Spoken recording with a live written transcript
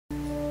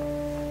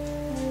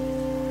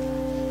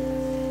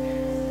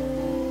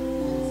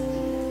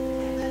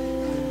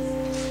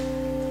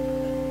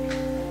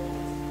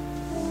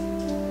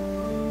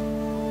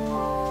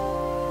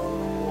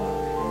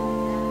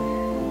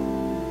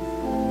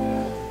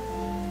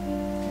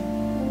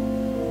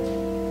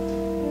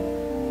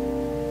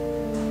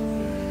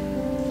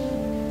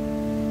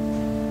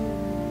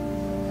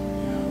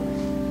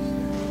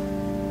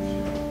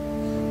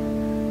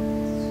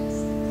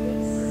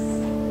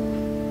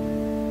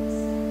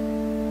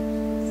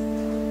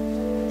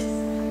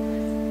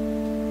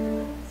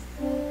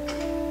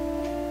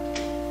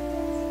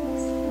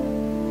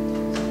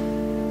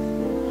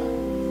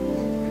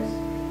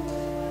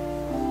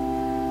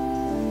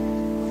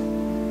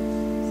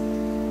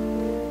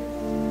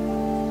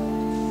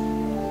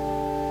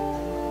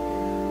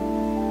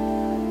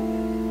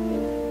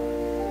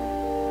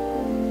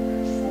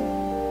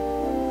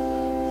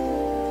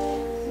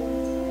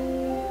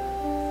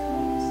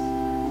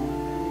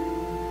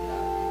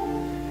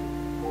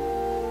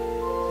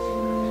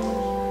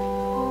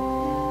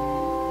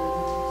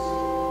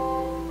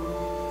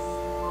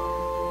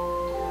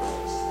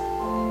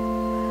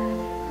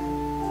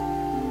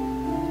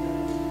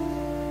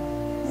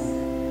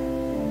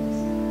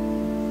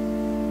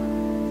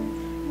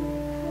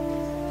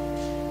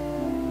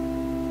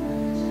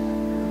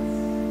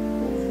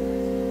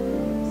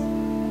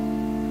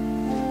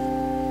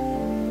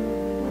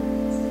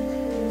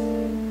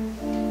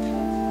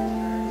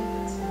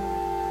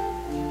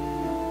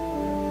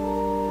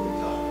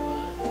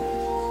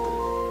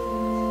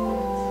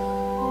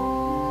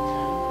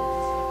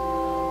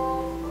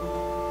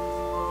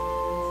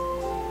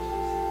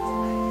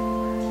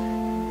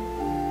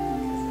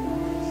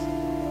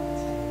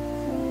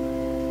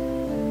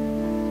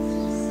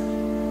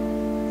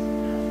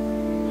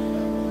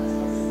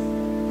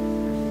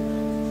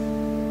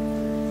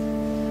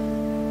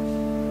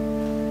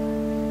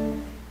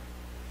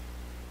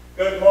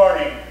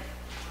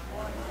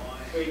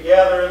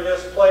gather in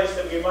this place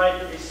that we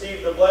might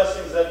receive the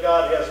blessings that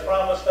God has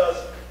promised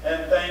us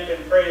and thank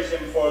and praise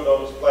Him for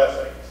those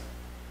blessings.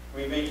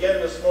 We begin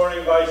this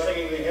morning by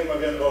singing the hymn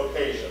of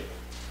invocation.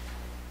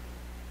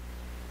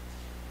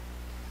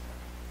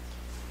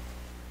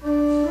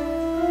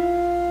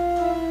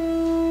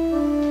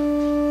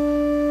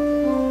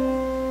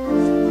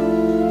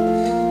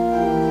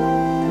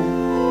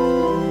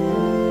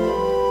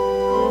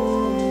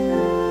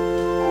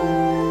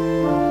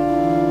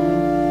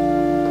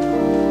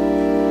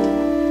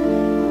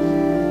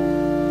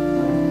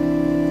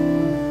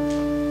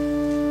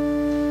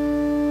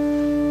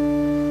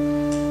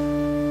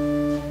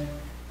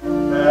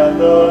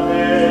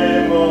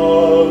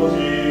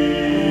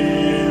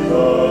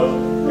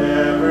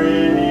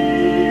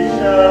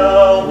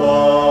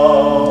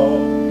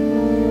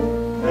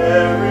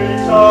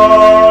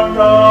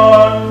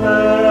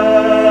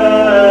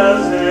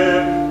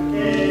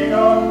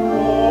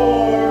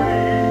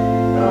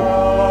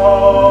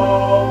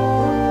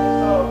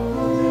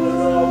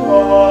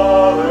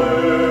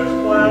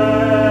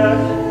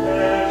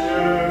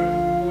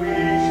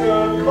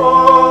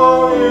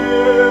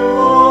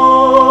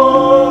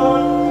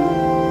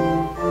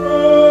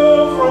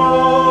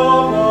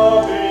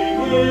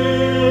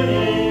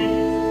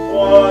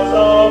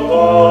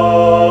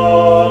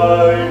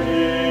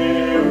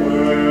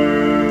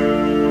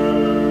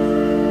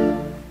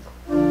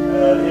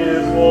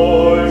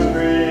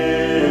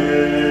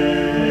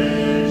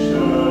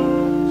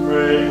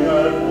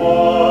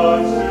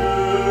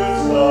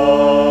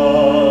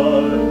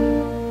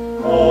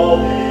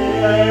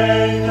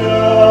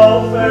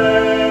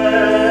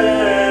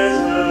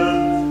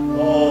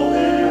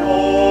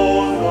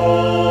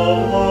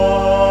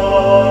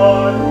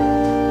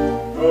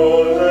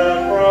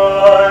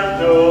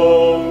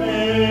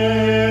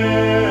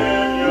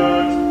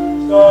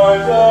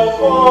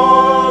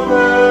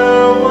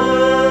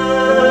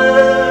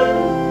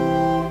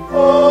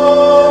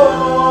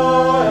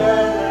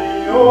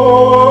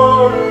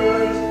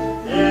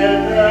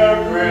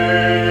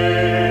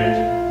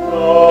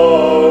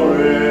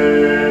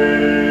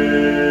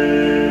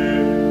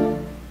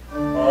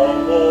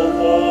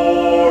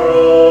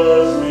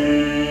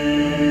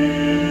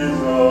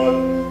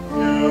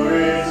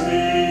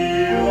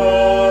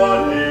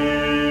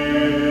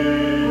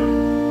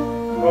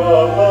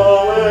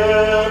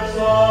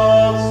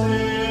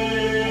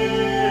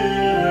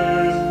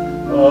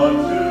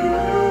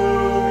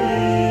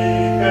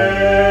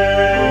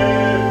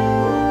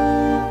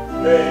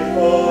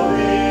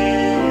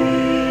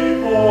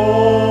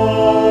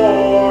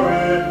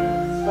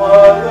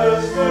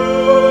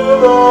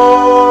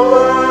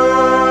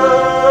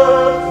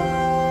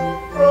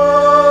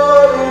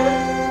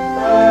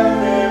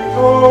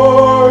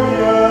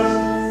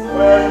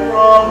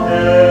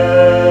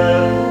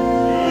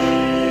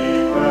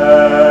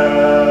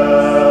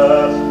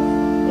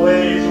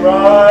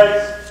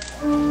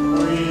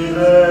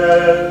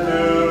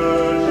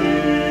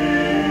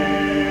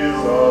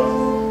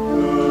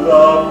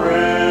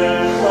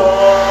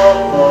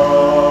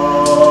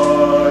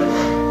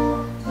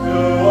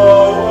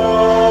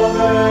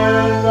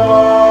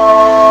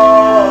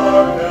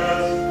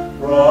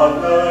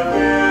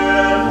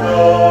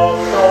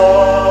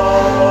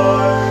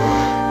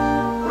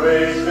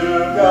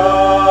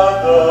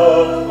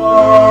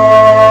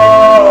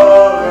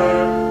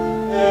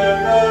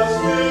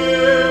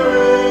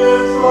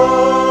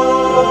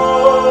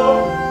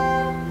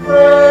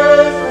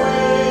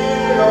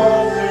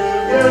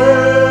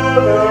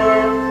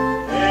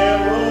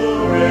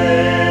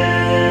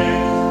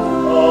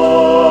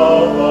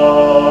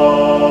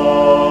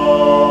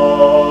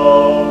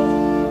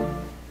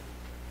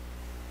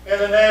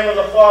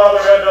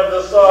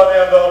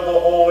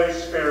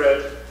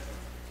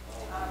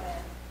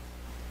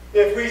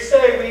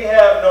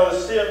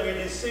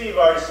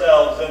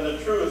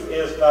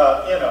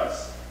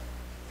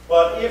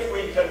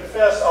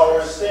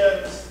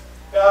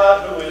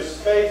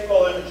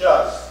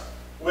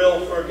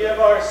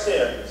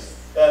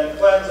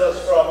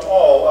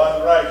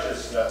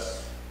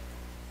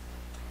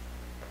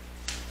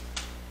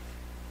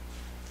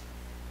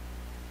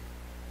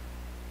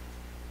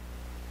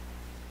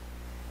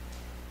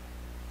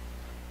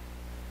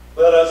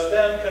 Let us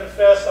then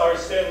confess our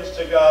sins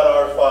to God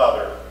our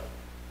Father.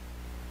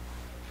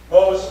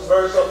 Most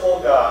merciful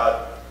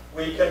God,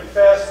 we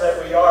confess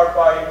that we are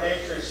by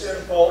nature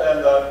sinful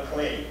and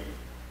unclean.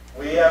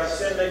 We have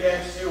sinned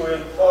against you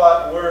in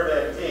thought, word,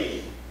 and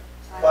deed,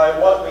 by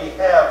what we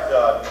have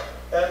done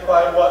and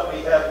by what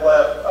we have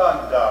left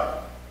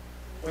undone.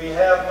 We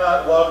have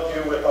not loved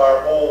you with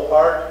our whole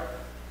heart.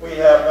 We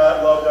have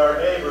not loved our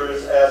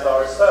neighbors as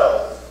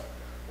ourselves.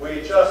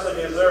 We justly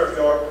deserve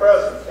your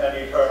present and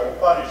eternal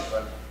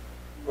punishment.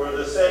 For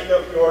the sake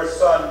of your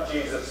Son,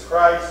 Jesus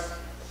Christ,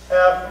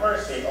 have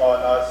mercy on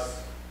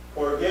us.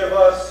 Forgive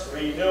us,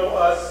 renew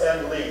us,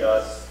 and lead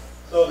us,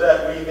 so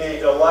that we may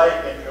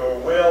delight in your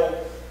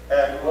will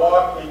and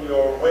walk in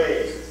your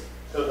ways,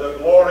 to the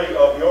glory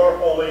of your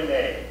holy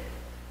name.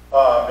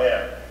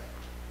 Amen.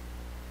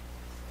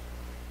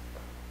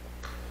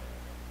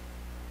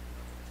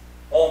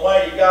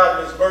 Almighty God,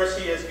 in His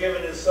mercy, has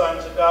given His Son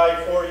to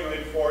die for you,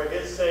 and for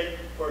His sake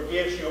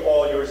forgives you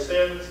all your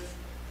sins.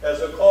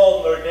 As a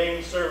called and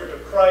ordained servant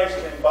of Christ,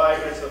 and by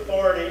His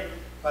authority,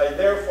 I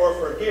therefore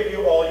forgive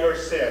you all your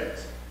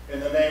sins. In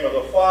the name of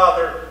the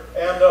Father,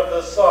 and of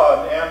the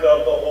Son, and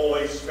of the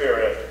Holy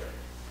Spirit.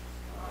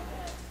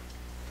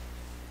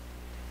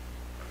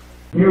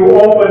 You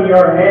open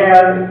your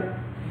hand.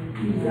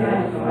 You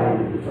satisfy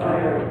the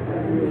desire of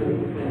every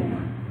living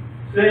thing.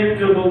 Sing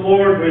to the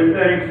Lord with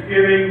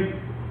thanksgiving.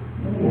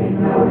 Make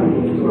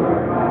melody to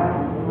our God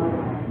on the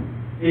Lord.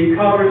 He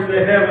covers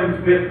the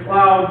heavens with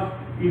clouds.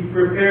 He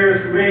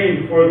prepares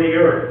rain for the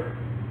earth.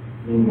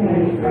 He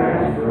makes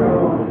grass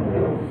grow on the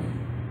hills.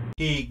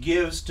 He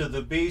gives to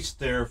the beasts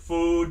their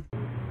food.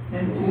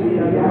 And to the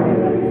young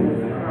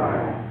lions a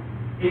cry.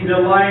 He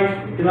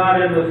delights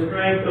not in the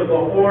strength of the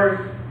horse,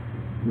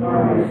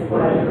 Nor his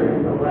pleasure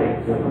in the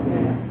legs of a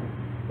man.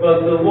 but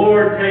the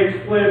Lord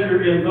takes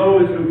pleasure in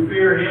those who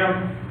fear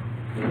Him.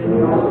 In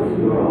those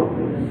who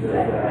open the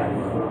steadfast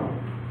love.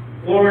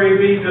 Glory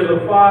be to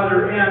the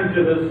Father, and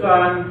to the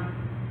Son,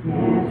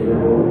 And to the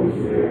Holy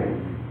Spirit.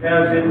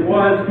 as it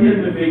was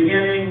in the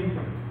beginning.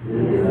 It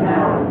is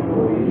now and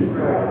will be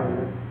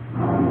forever.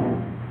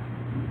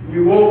 Amen.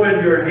 You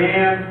open your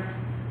hand.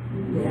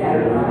 You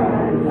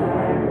satisfy the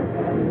desire of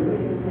every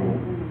living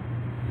thing.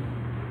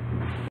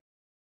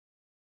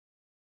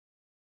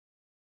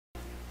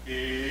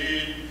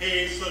 In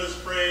peace, let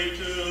us pray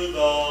to the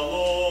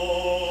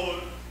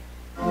Lord.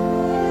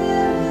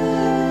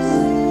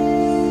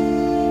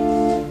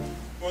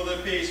 For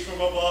the peace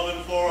from above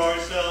and for our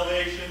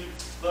salvation,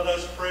 let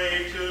us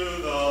pray to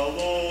the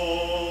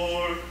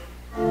Lord.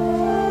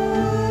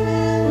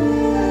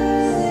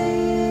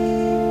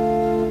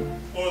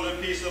 For the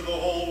peace of the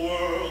whole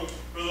world,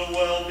 for the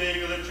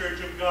well-being of the Church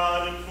of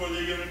God, and for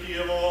the unity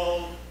of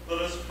all,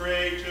 let us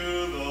pray to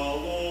the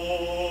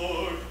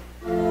Lord.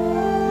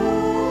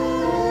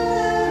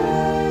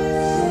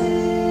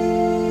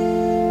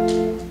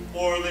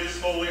 For this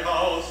holy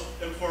house,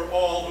 and for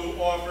all who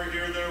offer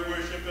here their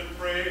worship and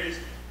praise,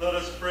 let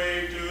us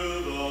pray to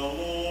the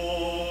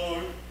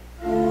Lord.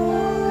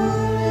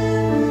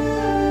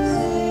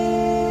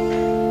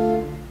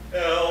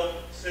 Help,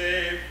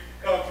 save,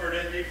 comfort,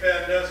 and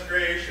defend us,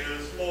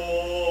 gracious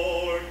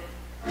Lord.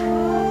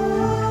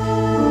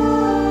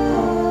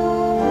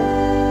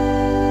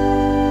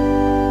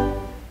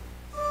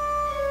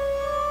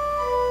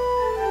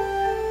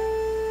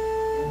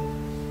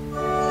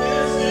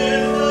 This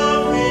is the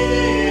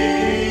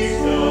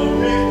feast of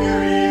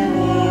victory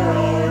for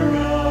our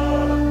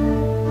God.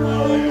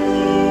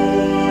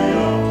 Hallelujah.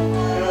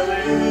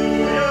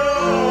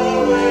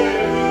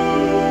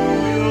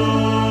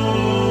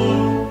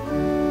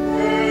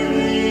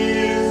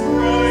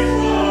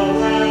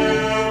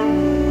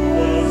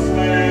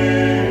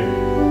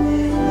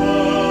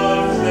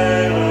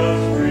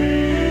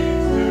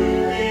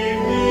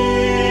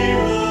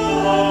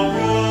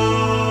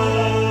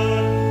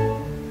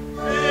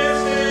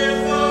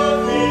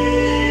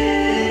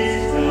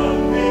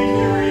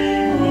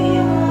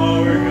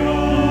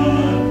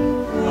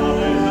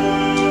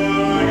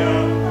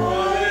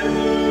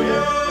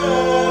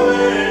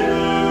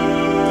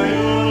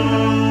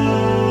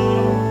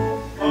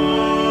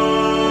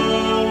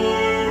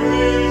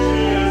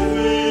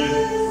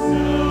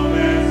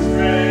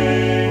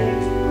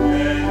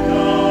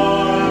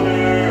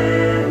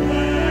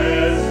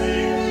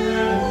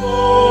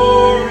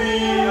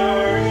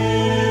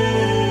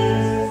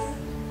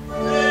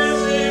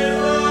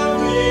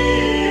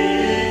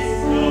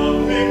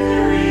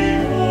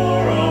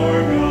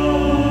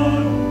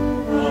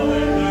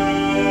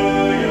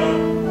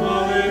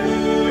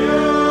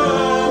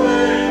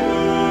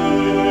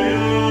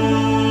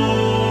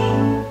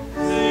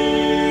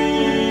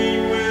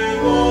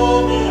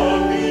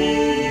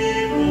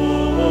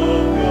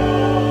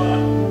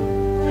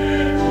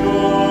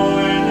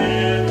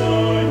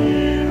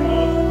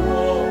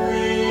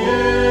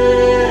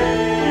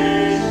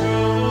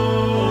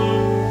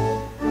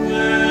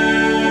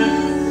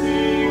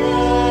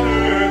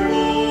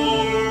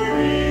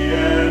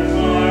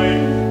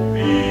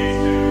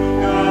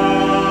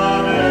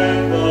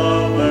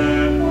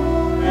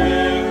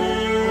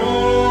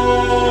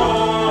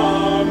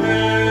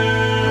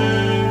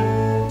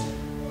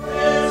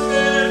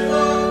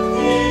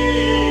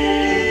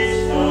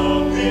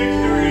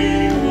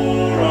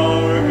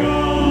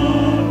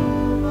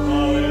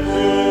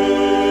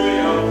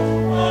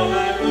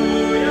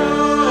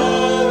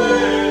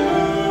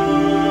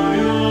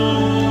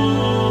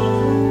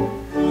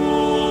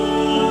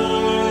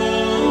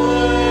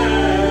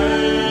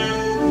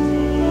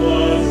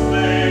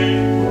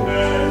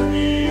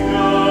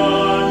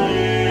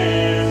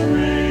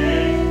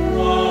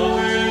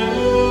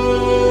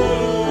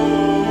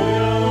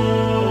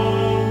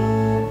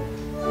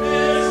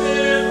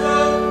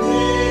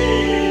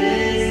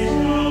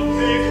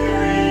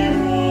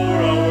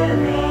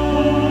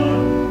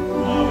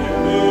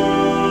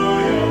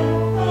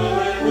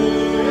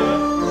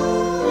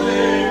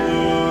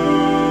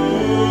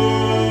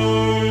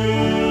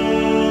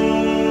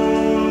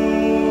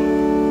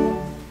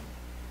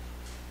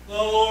 The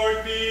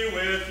Lord be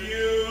with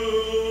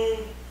you.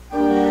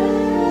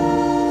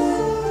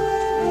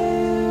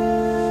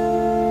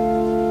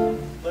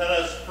 Let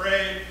us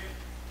pray.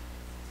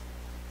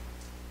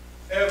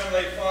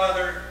 Heavenly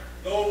Father,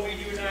 though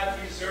we do not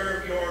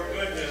deserve your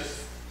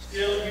goodness,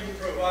 still you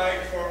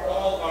provide for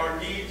all our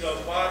needs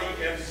of body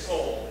and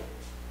soul.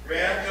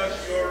 Grant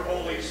us your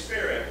Holy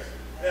Spirit,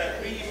 that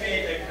we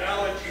may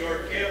acknowledge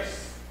your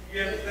gifts,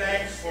 give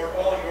thanks for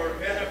all your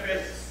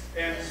benefits,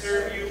 and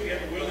serve you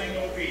in willing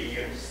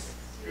obedience.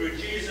 Through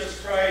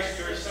Jesus Christ,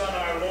 your Son,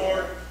 our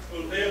Lord,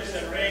 who lives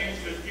and reigns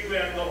with you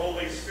and the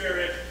Holy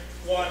Spirit,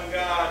 one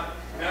God,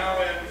 now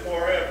and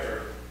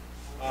forever.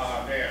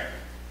 Amen.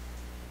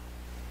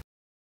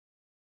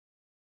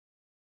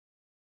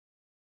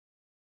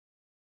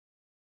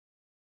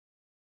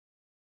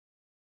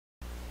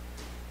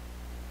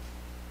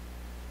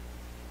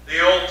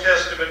 The Old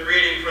Testament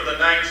reading for the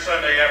 9th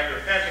Sunday after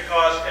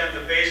Pentecost and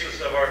the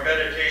basis of our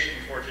meditation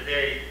for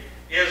today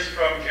is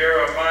from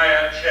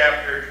Jeremiah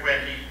chapter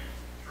 23.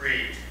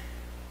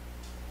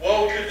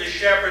 Woe to the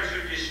shepherds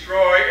who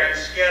destroy and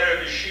scatter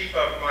the sheep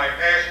of my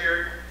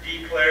pasture,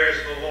 declares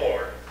the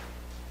Lord.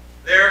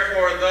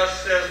 Therefore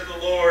thus says the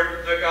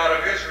Lord, the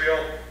God of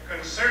Israel,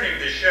 concerning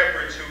the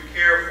shepherds who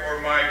care for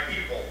my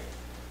people.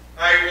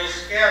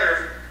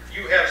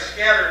 You have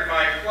scattered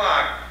my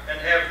flock and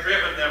have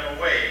driven them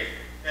away,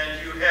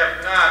 and you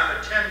have not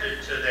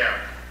attended to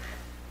them.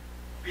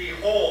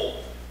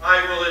 Behold,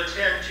 I will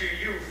attend to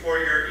you for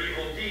your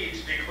evil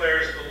deeds,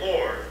 declares the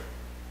Lord.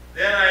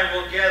 Then I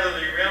will gather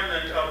the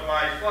remnant of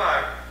my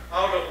flock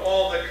out of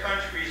all the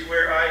countries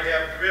where I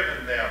have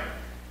driven them,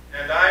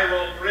 and I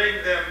will bring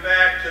them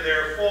back to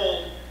their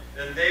fold,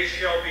 and they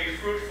shall be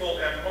fruitful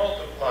and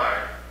multiply.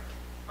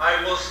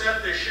 I will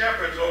set the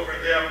shepherds over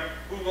them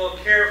who will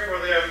care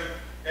for them,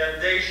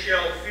 and they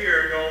shall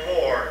fear no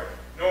more,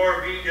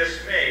 nor be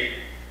dismayed,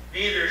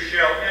 neither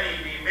shall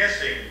any be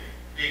missing,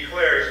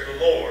 declares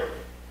the Lord.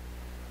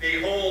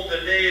 Behold,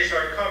 the days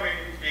are coming,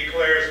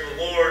 declares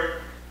the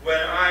Lord, when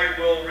I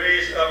will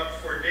raise up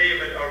for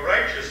David a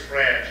righteous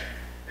branch,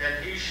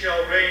 and he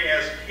shall reign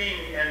as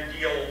king and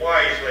deal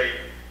wisely,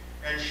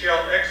 and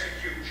shall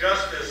execute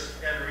justice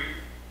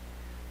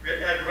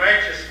and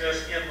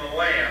righteousness in the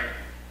land.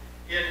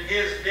 In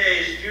his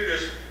days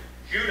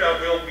Judah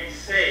will be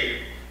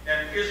saved,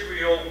 and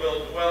Israel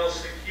will dwell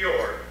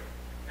secure.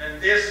 And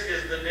this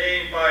is the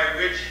name by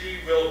which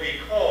he will be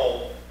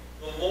called.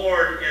 The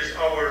Lord is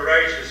our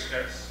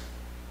righteousness.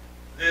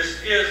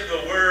 This is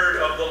the word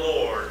of the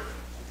Lord.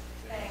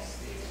 Thanks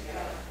be to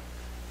God.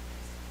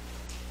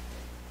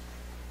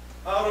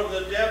 Out of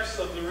the depths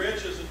of the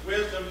riches and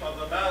wisdom of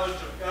the knowledge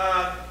of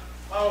God,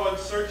 how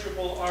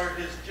unsearchable are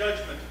his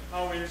judgments,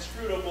 how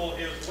inscrutable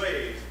his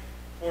ways.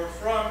 For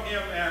from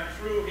him and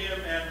through him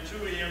and to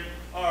him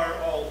are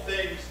all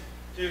things.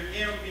 To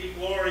him be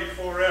glory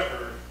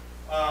forever.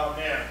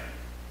 Amen.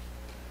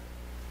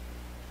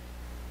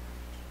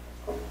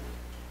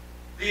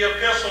 The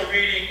epistle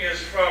reading is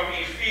from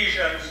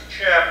Ephesians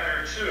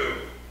chapter 2.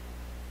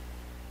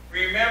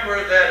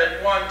 Remember that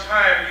at one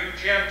time you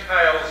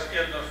Gentiles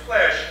in the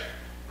flesh,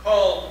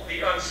 called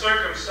the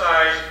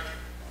uncircumcised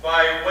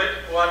by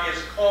what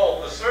is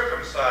called the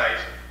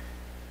circumcised,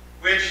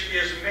 which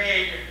is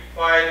made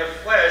by the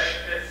flesh,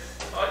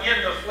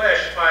 in the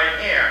flesh by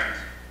hands.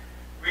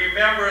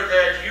 Remember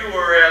that you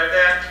were at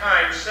that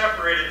time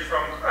separated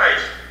from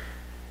Christ,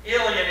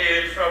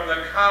 alienated from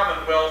the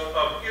commonwealth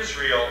of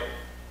Israel,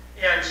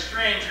 and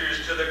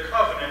strangers to the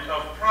covenant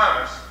of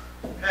promise,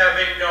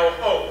 having no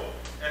hope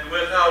and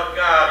without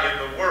God in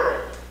the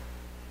world.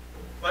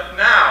 But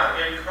now,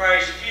 in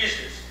Christ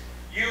Jesus,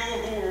 you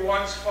who were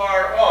once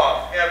far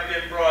off have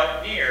been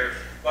brought near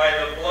by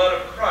the blood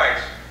of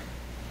Christ.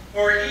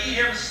 For he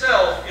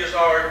himself is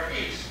our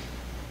peace,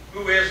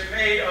 who has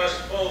made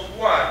us both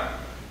one,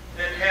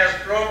 and has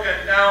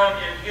broken down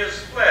in his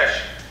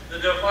flesh the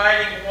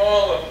dividing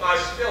wall of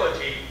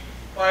hostility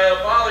by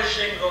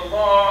abolishing the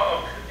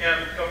law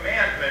and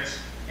commandments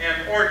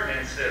and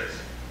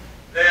ordinances,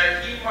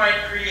 that he might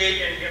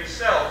create in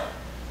himself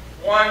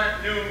one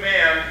new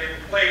man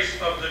in place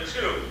of the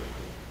two,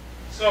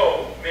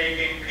 so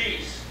making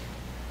peace,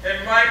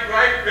 and might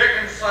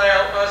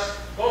reconcile us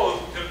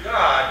both to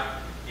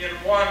God in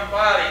one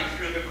body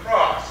through the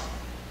cross,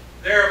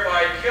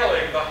 thereby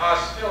killing the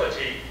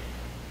hostility.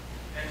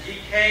 And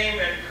he came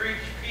and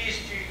preached peace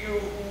to you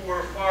who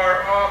were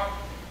far off,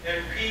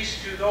 and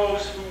peace to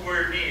those who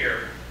were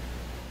near.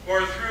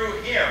 For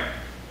through him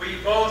we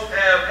both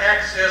have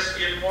access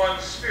in one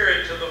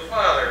Spirit to the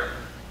Father.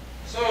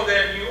 So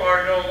then you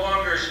are no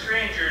longer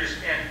strangers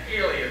and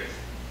aliens,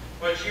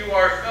 but you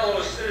are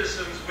fellow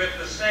citizens with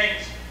the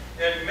saints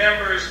and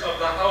members of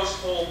the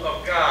household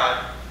of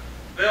God,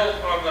 built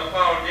on the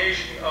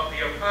foundation of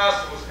the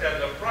apostles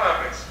and the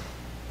prophets,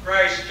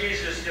 Christ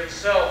Jesus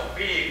himself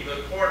being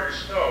the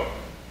cornerstone,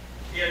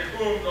 in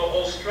whom the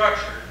whole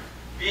structure,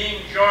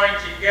 being joined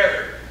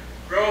together,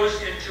 grows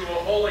into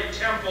a holy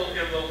temple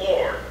in the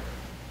Lord.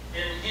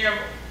 In him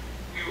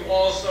you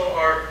also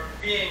are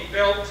being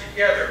built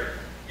together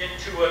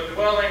into a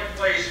dwelling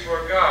place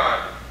for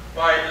God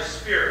by the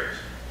Spirit.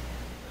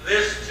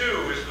 This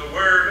too is the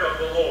word of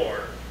the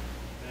Lord.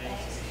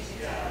 Thanks be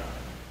to God.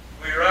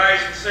 We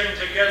rise and sing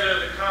together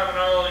the common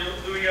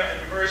Alleluia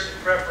and verse in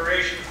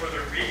preparation for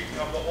the reading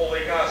of the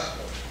Holy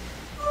Gospel.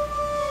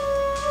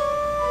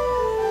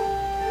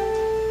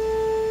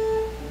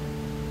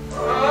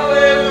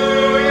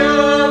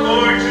 Alleluia,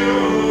 Lord, to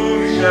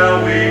whom shall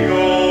we go?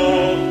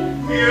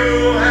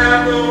 You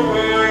have the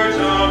words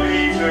of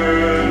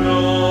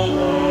eternal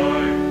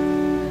life.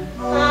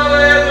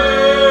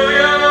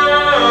 Alleluia,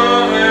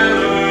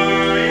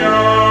 alleluia.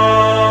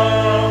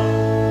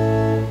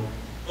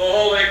 The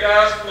Holy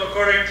Gospel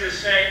according to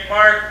St.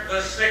 Mark,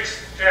 the 6th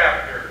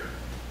chapter.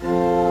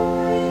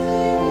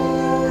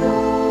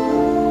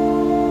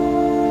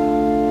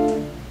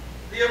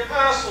 The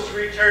apostles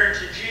returned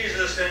to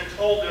Jesus and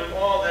told him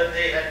all that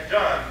they had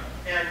done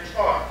and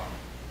taught.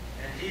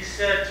 And he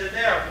said to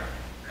them,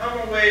 "Come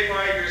away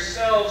by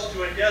yourselves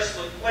to a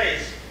desolate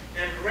place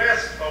and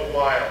rest a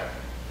while."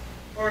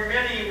 For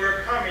many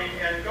were coming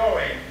and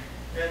going,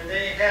 and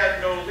they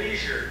had no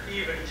leisure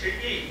even to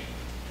eat.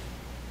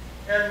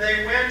 And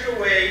they went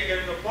away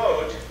in the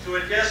boat to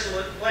a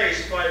desolate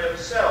place by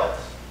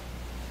themselves.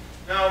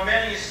 Now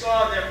many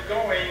saw them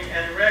going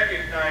and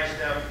recognized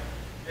them,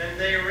 and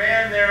they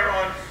ran there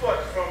on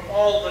foot from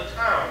all the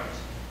towns,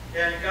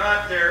 and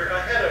got there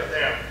ahead of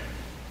them.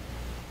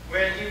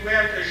 When he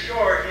went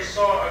ashore, he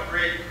saw a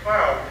great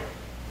crowd,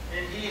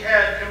 and he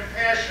had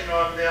compassion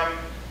on them,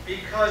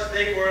 because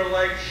they were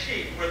like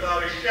sheep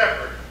without a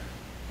shepherd.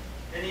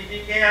 And he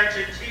began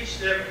to teach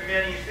them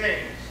many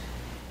things.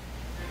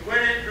 And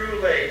when it grew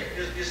late,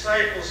 his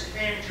disciples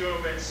came to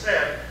him and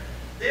said,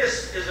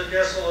 "This is a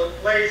desolate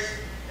place,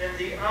 and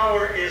the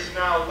hour is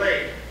now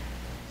late.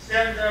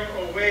 Send them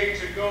away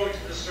to go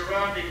to the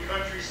surrounding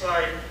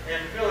countryside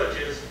and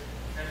villages,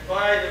 and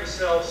buy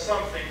themselves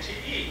something to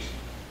eat."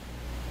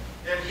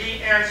 And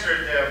he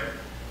answered them,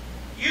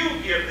 "You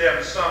give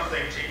them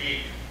something to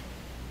eat."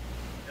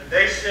 And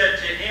they said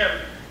to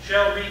him,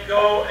 "Shall we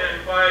go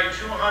and buy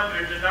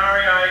 200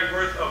 denarii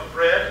worth of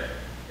bread,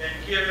 and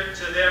give it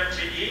to them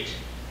to eat?"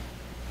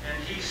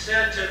 And he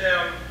said to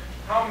them,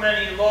 "How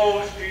many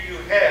loaves do you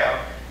have?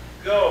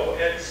 Go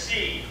and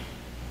see."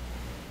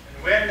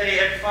 And when they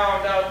had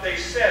found out, they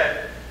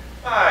said,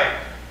 5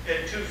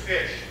 and 2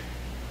 fish.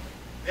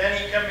 Then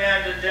he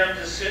commanded them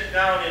to sit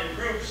down in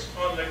groups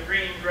on the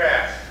green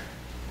grass.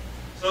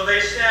 So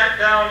they sat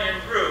down in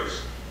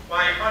groups,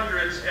 by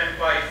hundreds and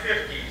by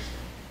 50s.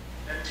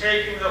 And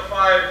taking the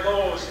 5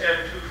 loaves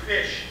and 2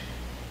 fish,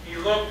 he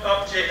looked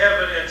up to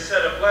heaven and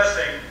said a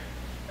blessing,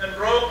 and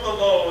broke the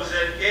loaves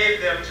and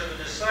gave them to the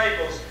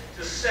disciples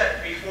to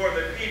set before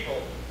the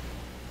people.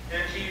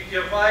 And he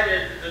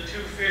divided the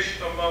 2 fish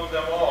among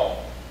them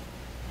all.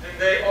 And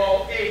they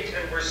all ate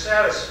and were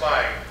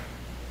satisfied.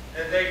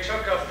 And they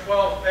took up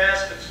 12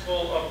 baskets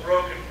full of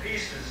broken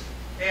pieces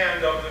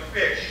and of the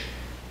fish.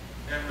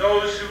 And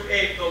those who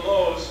ate the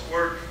loaves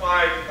were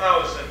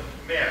 5,000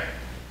 men.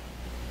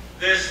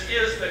 This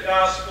is the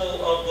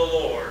gospel of the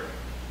Lord.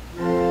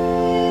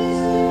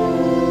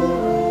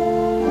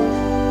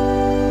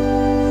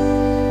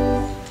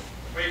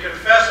 We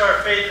confess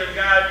our faith in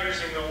God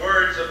using the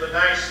words of the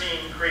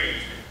Nicene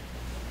Creed.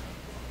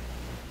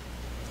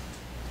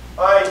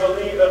 I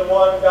believe in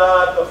one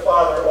God, the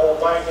Father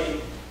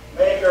Almighty,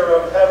 maker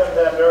of heaven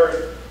and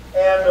earth,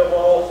 and of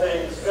all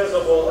things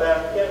visible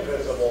and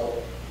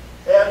invisible,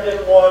 and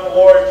in one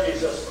Lord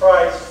Jesus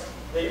Christ,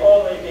 the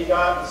only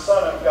begotten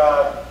Son of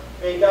God,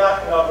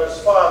 begotten of his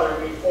Father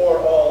before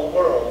all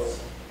worlds,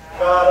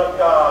 God of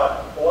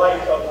God,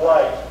 light of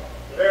light,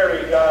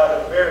 very God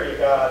of very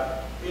God,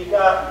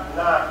 begotten,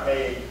 not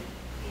made,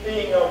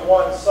 being of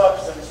one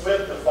substance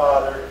with the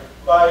Father,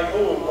 by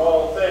whom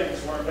all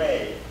things were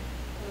made,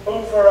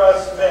 who for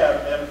us men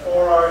and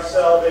for our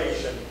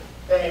salvation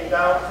came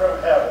down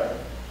from heaven,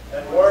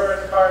 and were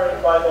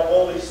incarnate by the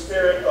Holy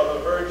Spirit of the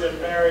Virgin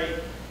Mary,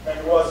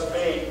 and was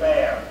made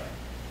man,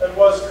 and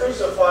was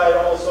crucified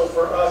also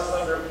for us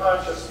under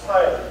Pontius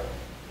Pilate.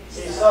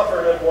 He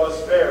suffered and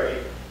was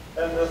buried,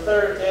 and the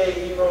 3rd day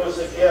he rose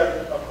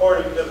again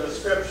according to the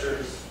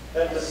Scriptures,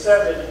 and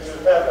descended into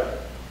heaven,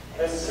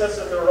 and sits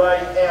at the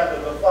right hand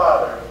of the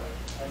Father.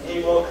 And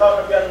he will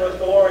come again with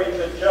glory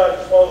to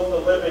judge both the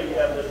living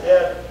and the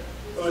dead,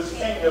 whose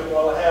kingdom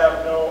will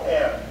have no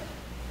end.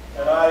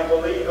 And I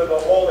believe in the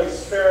Holy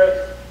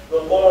Spirit,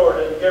 the Lord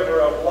and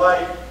giver of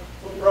life,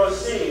 who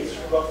proceeds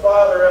from the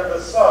Father and the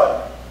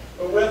Son,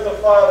 who with the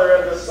Father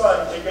and the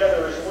Son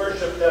together is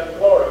worshipped and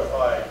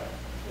glorified,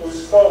 who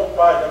spoke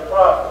by the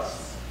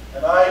prophets.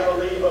 And I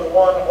believe in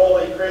one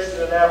holy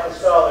Christian and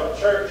apostolic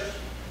church.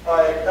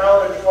 I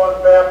acknowledge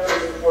one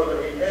baptism for the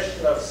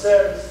remission of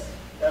sins,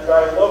 and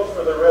I look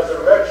for the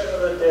resurrection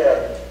of the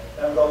dead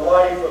and the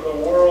life of the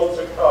world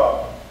to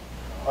come.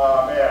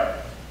 Amen.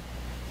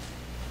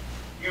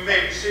 You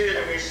may be seated,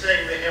 and we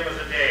sing the hymn of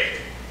the day.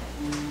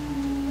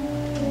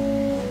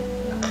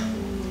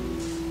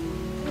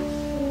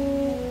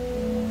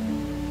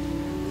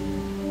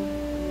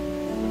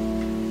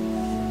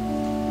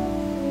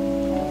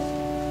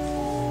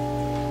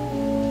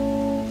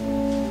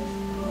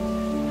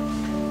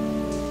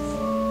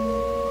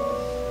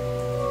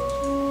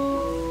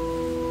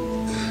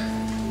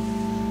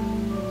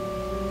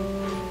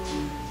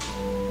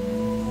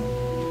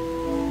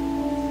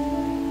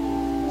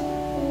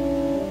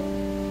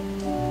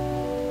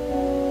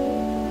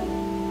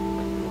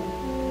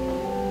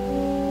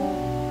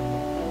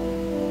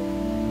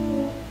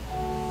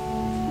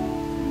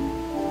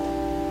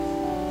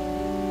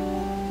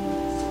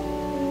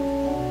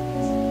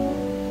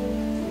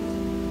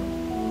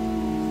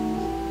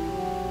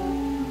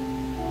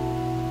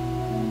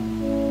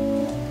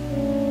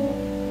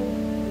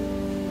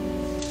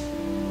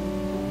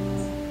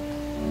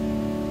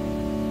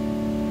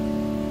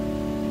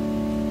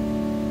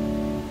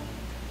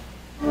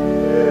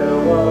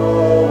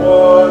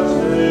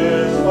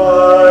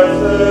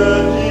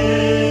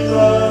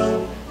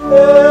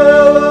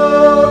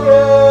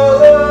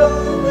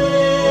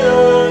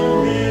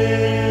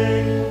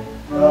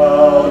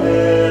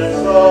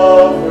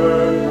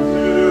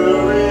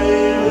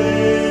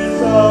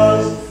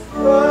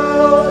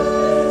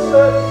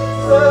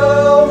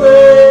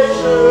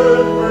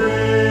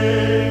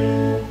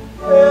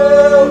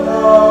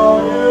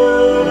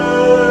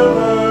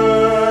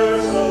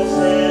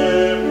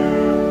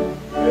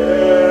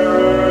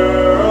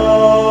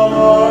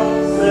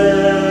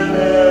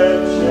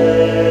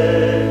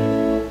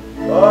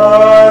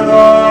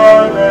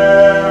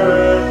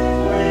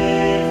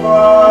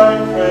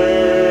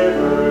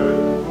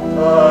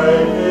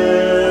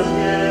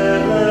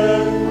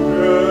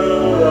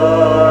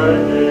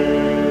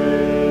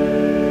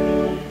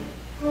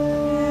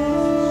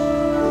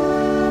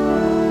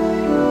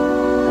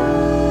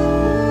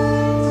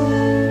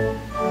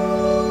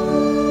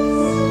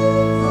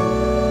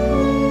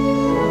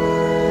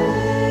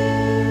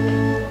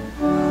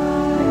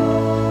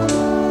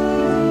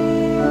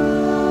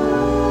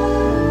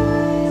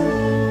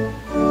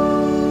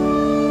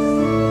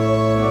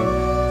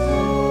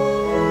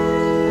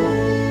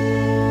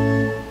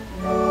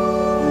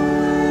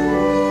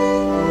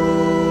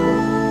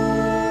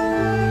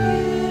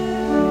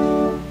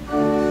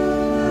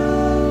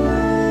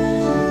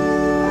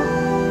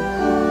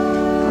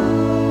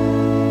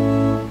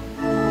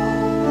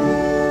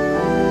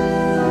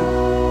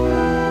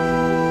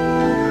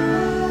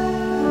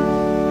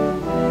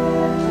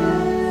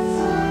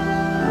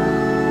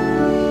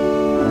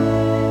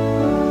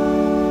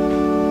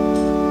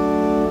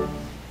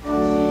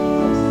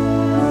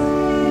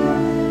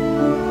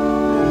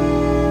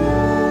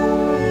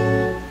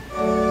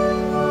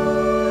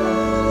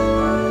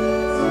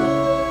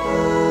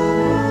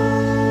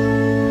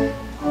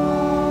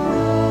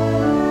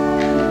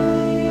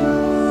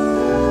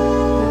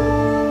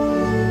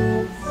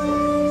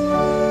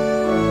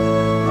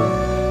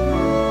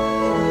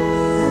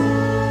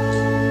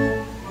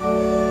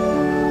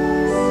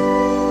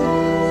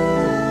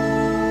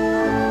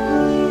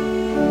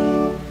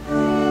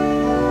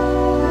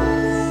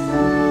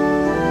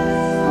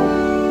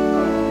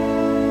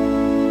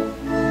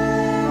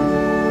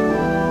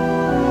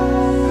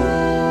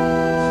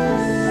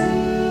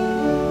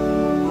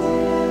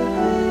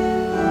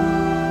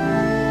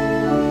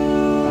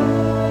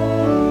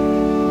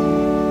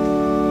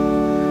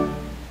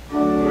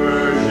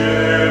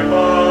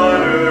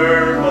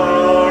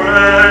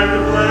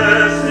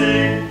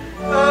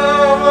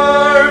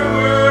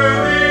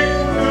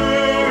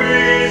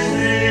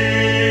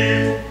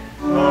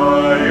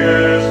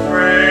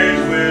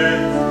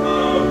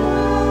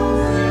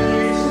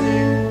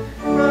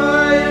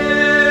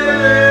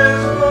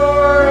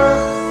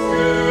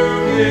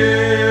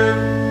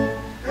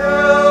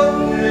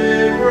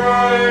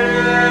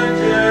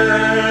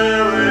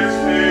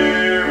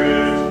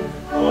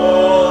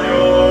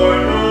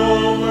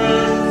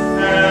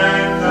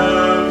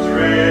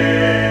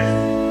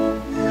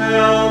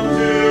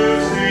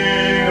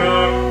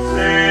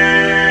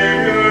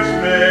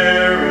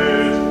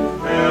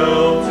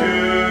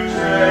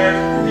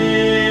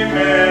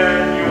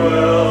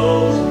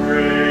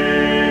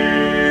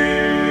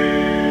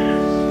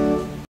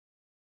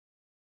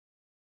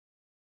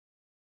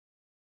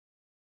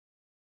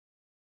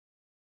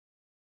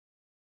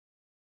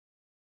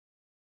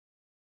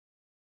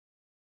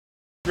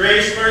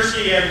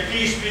 mercy and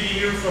peace be to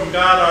you from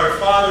God our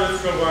Father,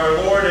 from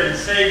our Lord and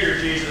Savior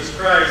Jesus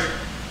Christ.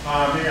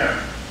 Amen.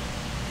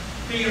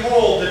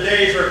 Behold, the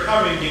days are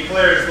coming,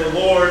 declares the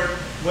Lord,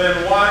 when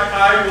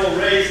I will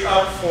raise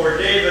up for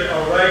David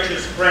a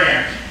righteous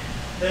branch.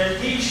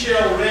 Then he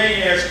shall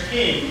reign as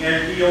king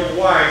and deal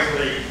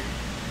wisely,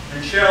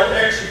 and shall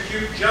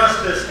execute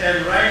justice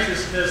and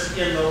righteousness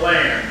in the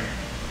land.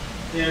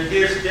 In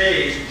his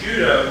days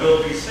Judah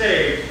will be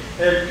saved,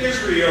 and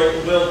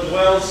Israel will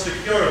dwell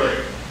securely.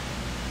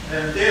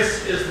 And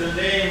this is the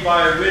name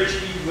by which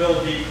he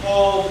will be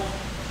called: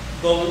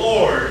 the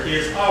Lord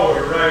is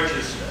our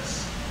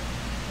righteousness.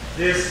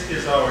 This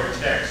is our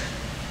text.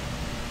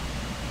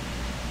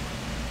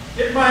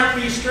 It might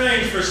be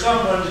strange for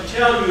someone to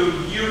tell you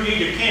you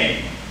need a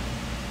king,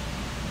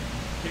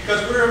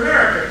 because we're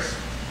Americans.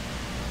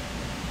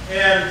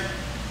 And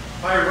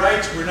by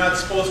rights, we're not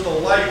supposed to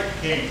like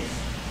kings.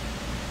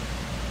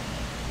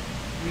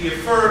 We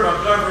affirm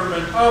a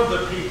government of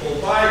the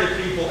people, by the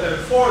people, and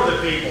for the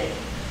people.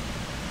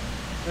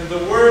 And the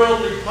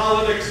worldly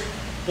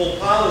political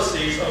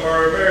policies of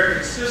our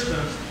American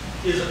systems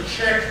is a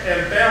check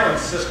and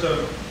balance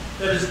system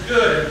that is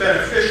good and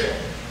beneficial.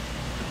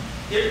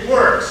 It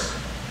works.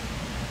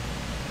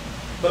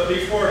 But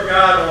before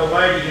God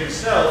Almighty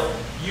himself,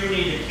 you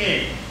need a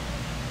king.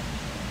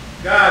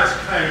 God's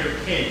kind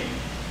of king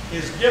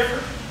is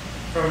different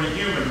from a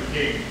human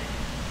king.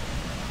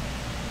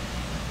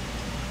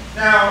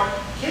 Now,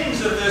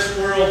 kings of this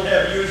world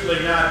have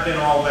usually not been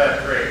all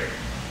that great.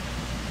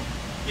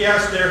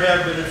 Yes, there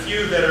have been a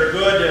few that are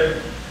good,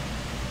 and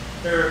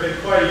there have been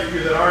quite a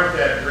few that aren't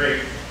that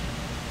great.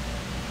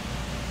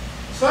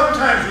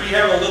 Sometimes we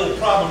have a little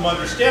problem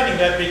understanding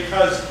that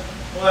because,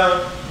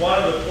 well,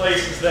 one of the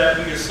places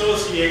that we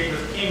associate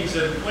with kings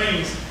and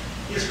queens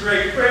is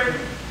Great Britain.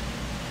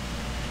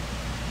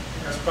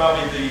 That's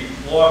probably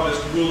the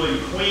longest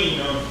ruling queen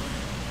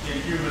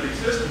in human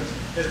existence,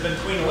 has been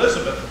Queen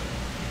Elizabeth.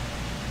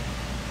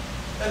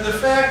 And the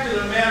fact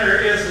of the matter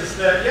is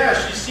that, yeah,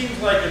 she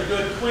seems like a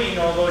good queen,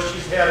 although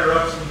she's had her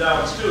ups and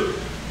downs too.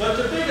 But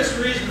the biggest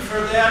reason for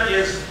that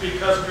is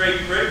because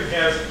Great Britain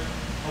has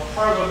a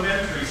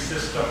parliamentary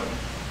system,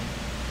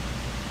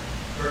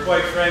 where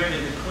quite frankly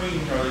the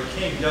queen or the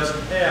king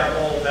doesn't have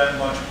all that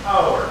much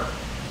power.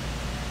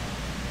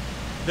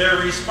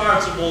 They're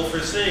responsible for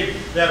saying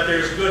that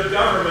there's good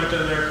government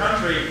in their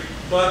country,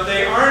 but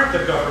they aren't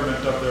the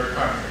government of their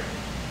country.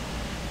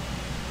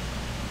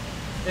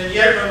 And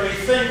yet when we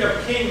think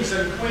of kings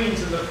and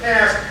queens in the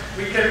past,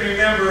 we can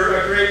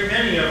remember a great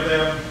many of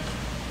them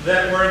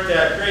that weren't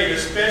that great,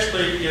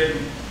 especially in,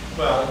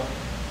 well,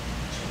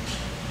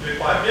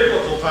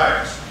 biblical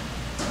times.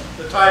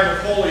 The time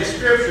of Holy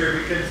Scripture,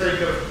 we can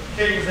think of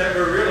kings that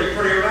were really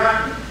pretty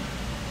rotten.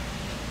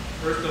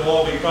 First of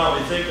all, we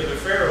probably think of the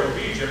Pharaoh of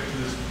Egypt,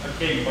 who's a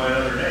king by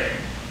another name,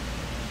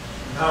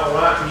 and how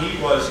rotten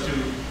he was to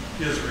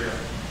Israel.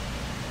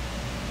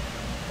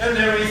 And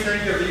then we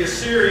think of the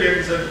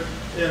Assyrians and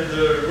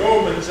the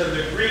Romans and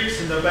the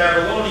Greeks and the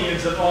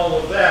Babylonians and all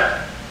of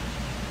that.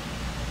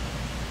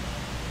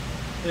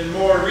 In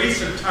more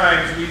recent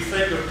times, we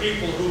think of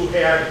people who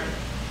had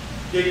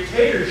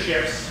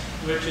dictatorships,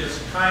 which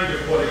is kind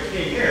of what a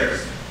king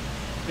is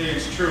in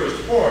its truest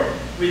form.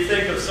 We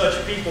think of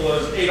such people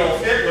as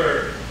Adolf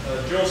Hitler,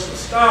 Joseph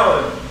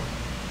Stalin,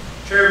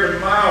 Chairman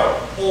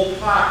Mao, Pol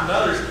Pot, and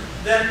others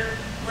that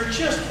were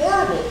just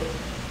horrible.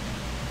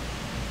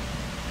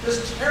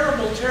 Just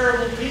terrible,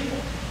 terrible people.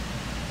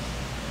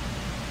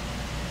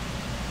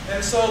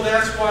 And so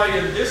that's why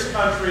in this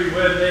country,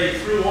 when they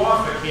threw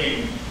off a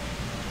king,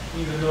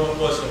 even though it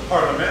was a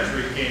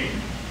parliamentary king,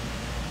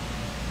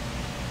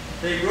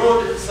 they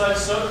wrote it such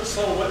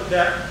so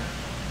that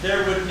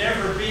there would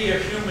never be a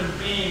human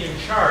being in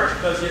charge,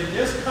 because in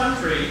this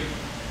country,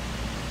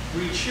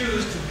 we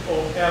choose to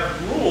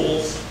have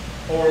rules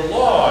or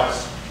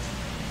laws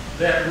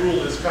that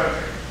rule this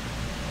country,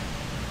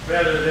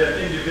 rather than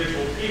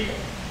individual people.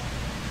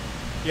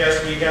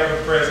 Yes, we have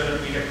a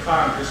president, we have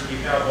Congress, we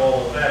have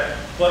all of that,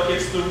 but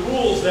it's the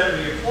rules that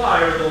we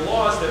apply, or the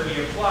laws that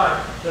we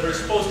apply, that are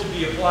supposed to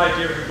be applied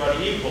to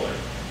everybody equally.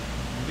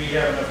 We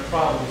have enough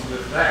problems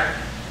with that.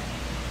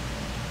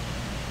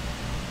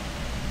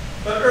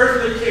 But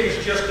earthly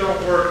kings just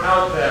don't work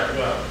out that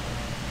well.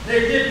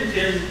 They didn't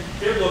in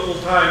biblical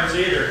times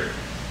either.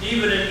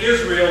 Even in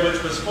Israel,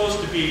 which was supposed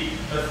to be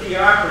a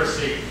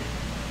theocracy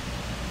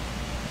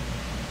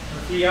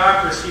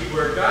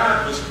where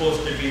God was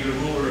supposed to be the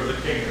ruler of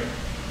the kingdom.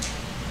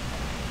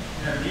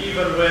 And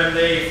even when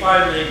they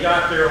finally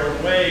got their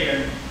own way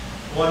and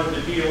wanted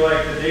to be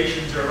like the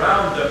nations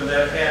around them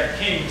that had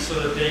kings so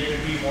that they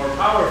could be more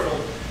powerful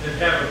and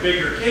have a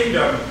bigger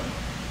kingdom,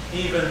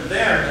 even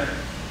then,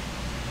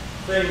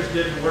 things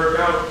didn't work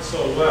out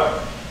so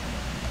well.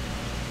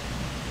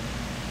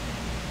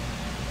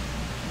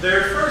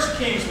 Their first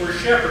kings were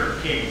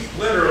shepherd kings,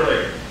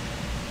 literally.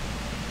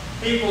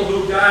 People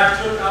who God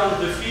took out of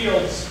the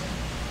fields,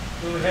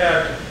 who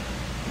had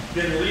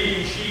been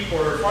leading sheep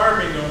or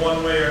farming in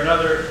one way or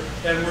another,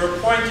 and were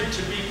appointed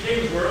to be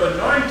kings, were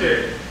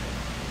anointed,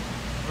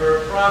 where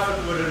a prophet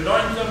would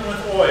anoint them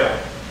with oil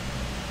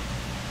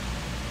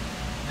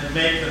and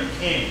make them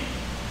king.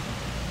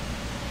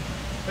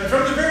 And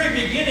from the very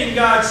beginning,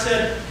 God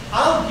said,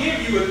 I'll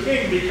give you a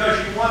king because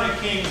you want a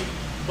king,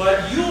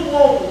 but you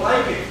won't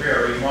like it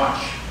very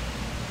much.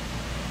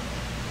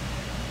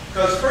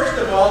 Because first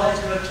of all, he's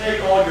going to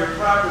take all your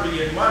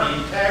property and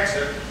money, tax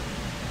it,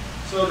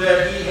 so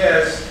that he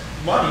has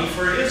money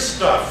for his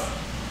stuff.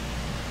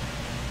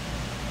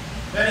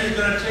 Then he's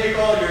going to take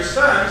all your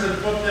sons and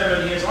put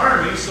them in his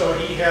army, so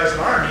he has an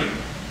army.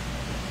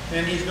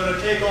 And he's going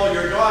to take all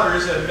your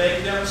daughters and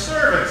make them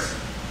servants,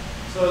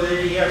 so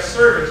that he has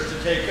servants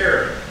to take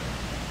care of it.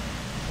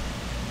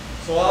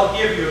 So I'll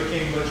give you a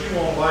king, but you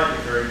won't like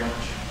it very much.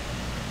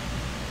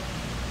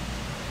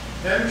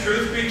 Then,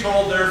 truth be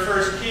told, their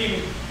first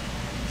king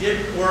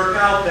didn't work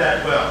out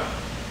that well.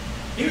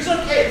 He was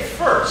okay at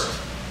first,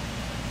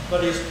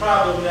 but his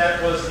problem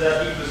was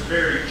that he was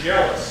very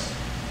jealous.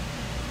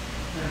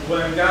 And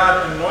when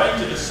God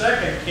anointed a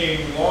second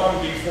king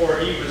long before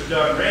he was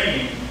done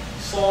reigning,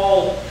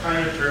 Saul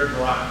kind of turned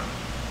around,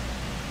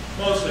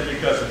 mostly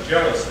because of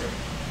jealousy.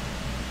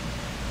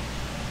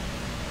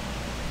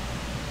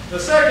 The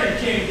second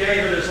king,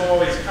 David, is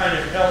always kind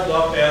of held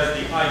up as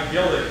the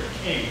idyllic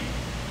king.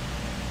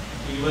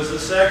 He was the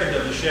second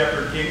of the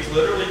shepherd kings,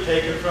 literally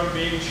taken from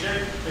being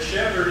a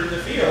shepherd in the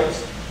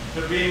fields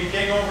to being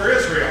king over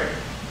Israel.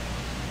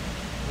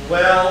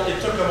 Well, it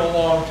took him a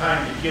long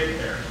time to get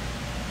there,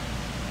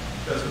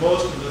 because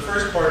most of the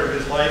first part of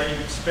his life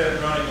he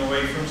spent running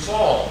away from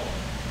Saul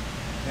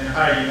and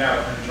hiding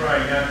out and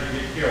trying not to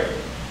get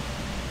killed.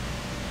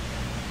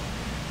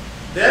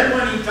 Then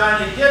when he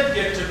finally did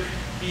get to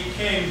be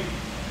king,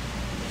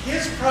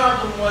 his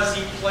problem was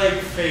he played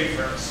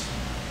favorites.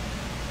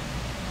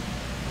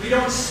 We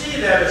don't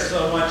see that as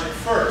so much at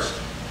first,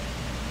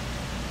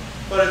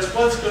 but it's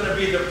what's going to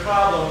be the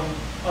problem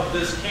of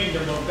this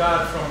kingdom of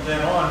God from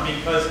then on,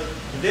 because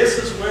this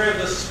is where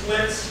the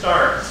split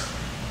starts.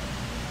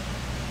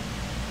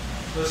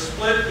 The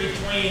split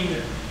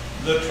between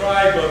the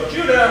tribe of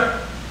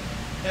Judah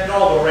and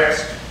all the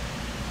rest.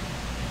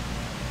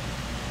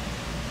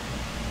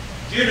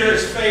 Judah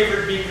is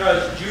favored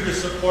because Judah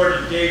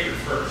supported David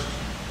first.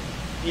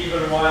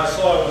 Even while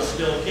Saul was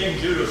still king,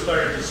 Judah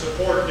started to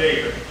support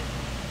David.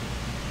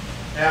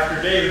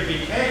 After David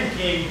became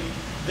king,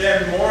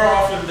 then more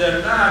often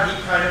than not,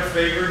 he kind of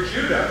favored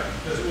Judah,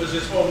 because it was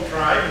his home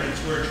tribe and it's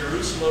where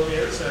Jerusalem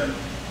is, and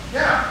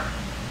yeah.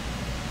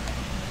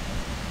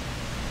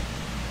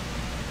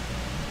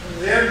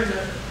 And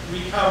then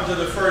we come to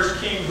the first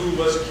king who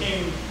was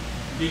king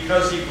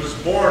because he was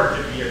born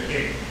to be a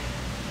king.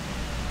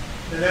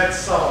 And that's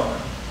Solomon,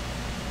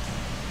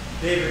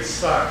 David's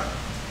son.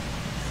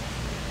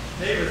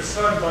 David's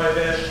son by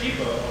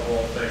Bathsheba, of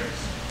all things.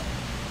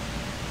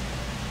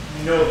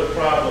 You know the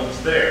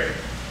problems there.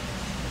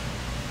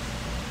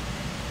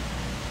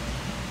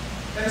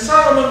 And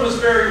Solomon was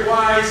very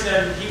wise,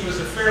 and he was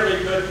a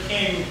fairly good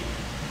king,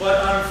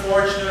 but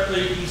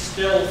unfortunately he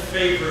still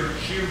favored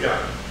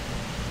Judah.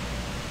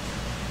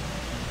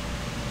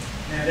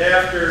 And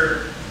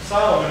after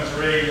Solomon's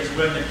reign is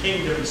when the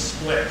kingdom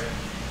split.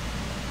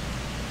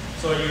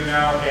 So you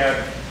now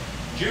had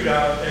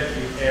Judah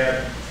and you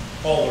had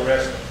all the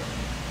rest of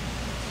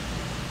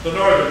it. The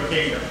northern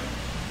kingdom,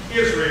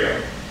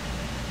 Israel.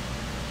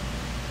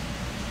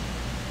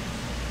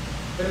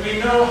 And we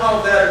know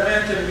how that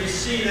went, and we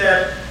see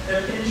that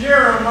and in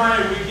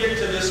Jeremiah we get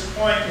to this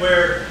point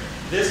where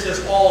this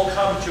has all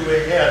come to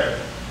a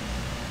head.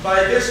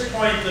 By this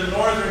point, the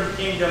northern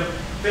kingdom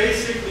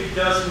basically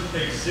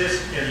doesn't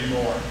exist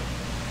anymore.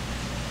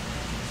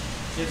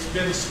 It's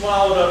been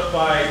swallowed up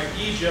by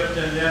Egypt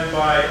and then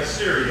by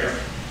Assyria,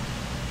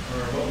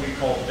 or what we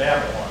call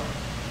Babylon.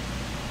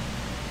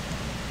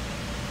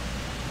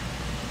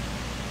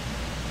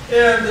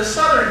 And the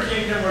southern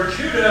kingdom, or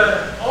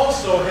Judah,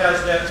 also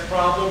has that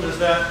problem, is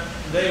that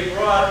they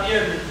brought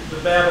in the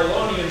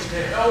Babylonians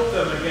to help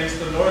them against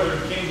the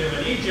northern kingdom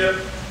in Egypt.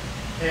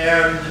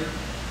 And,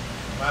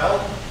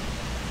 well,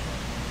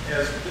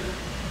 as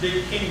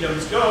big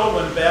kingdoms go,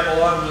 when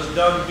Babylon was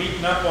done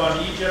beating up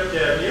on Egypt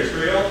and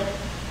Israel,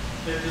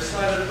 they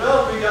decided,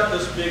 well, we got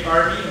this big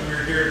army and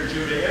we're here in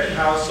Judah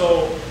anyhow,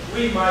 so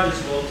we might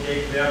as well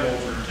take them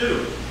over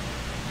too.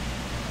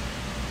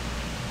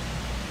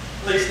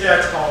 At least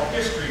that's how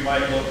history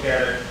might look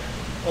at it.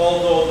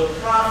 Although the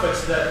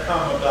prophets that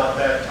come about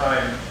that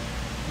time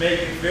make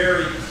it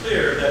very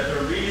clear that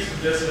the reason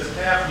this is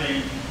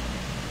happening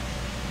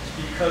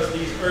is because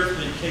these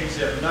earthly kings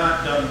have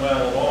not done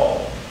well at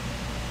all.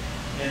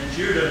 And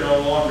Judah no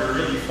longer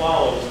really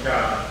follows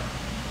God.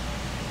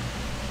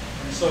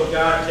 And so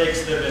God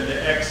takes them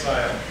into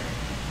exile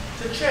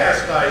to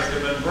chastise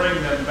them and bring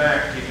them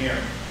back to Him.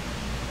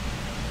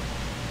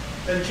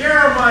 And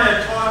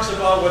Jeremiah talks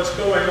about what's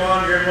going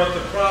on here and what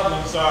the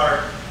problems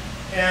are.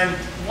 And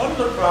one of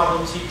the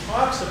problems he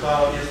talks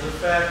about is the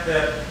fact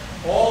that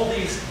all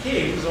these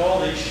kings, all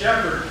these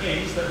shepherd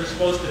kings that were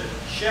supposed to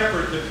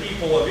shepherd the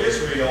people of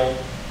Israel,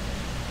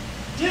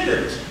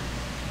 didn't.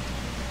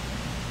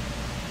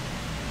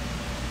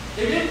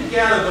 They didn't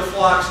gather the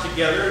flocks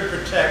together and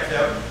protect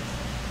them.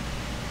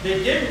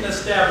 They didn't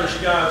establish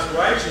God's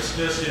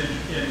righteousness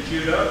in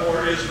Judah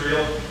or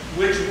Israel,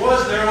 which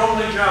was their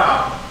only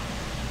job.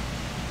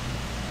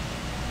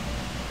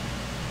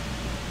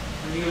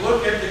 When you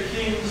look at the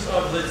kings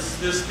of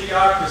this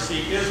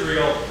theocracy,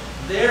 Israel,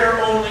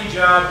 their only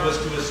job was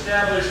to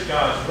establish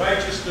God's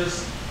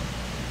righteousness,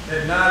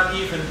 and not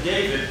even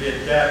David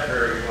did that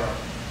very well.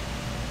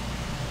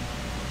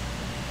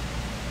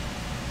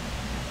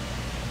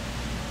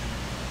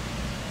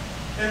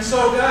 And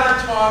so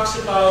God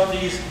talks about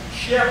these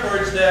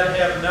shepherds that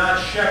have not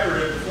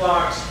shepherded the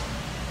flocks,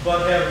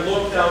 but have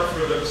looked out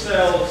for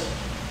themselves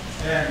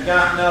and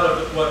gotten out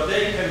of it what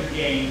they can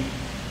gain,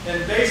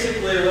 and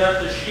basically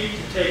left the sheep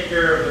to take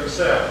care of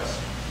themselves.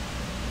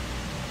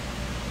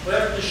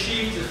 Left the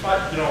sheep to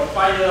fight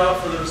it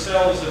out for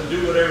themselves and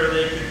do whatever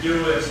they could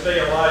do and stay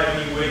alive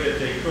any way that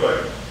they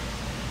could.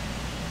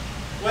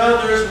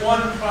 Well, there's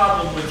one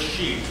problem with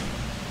sheep.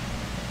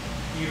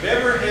 If you've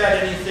ever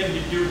had anything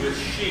to do with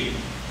sheep,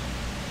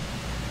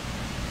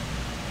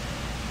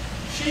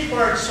 sheep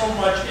aren't so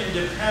much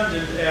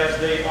independent as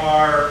they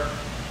are,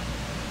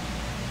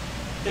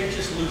 they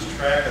just lose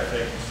track of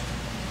things.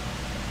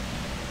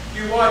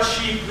 You watch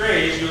sheep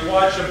graze, you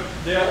watch them,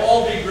 they'll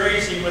all be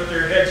grazing with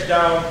their heads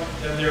down,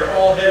 and they're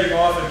all heading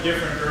off in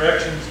different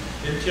directions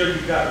until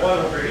you've got one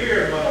over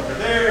here, and one over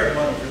there, and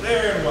one over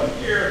there, and one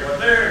here, and one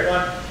there, and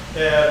one,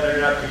 and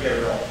they're not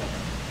together all.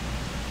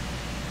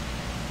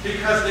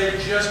 Because they've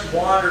just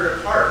wandered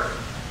apart.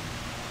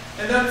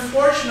 And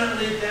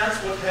unfortunately, that's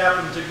what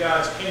happened to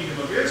God's kingdom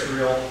of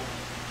Israel.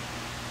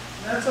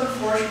 And that's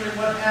unfortunately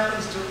what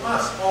happens to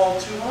us all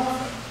too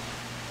often.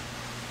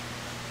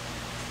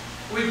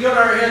 We get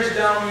our heads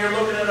down, we're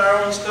looking at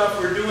our own stuff,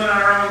 we're doing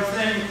our own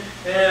thing,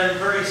 and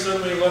very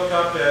soon we look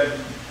up and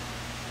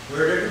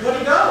where did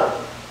everybody go?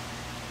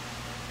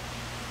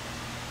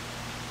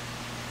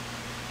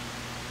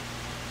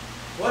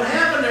 What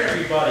happened to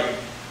everybody?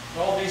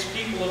 All these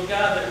people of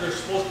God that were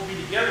supposed to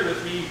be together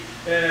with me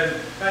and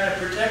kind of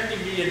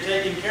protecting me and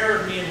taking care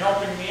of me and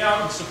helping me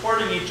out and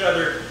supporting each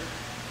other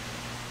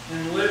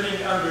and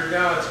living under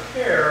God's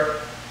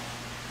care,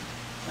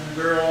 and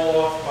we're all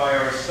off by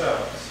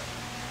ourselves.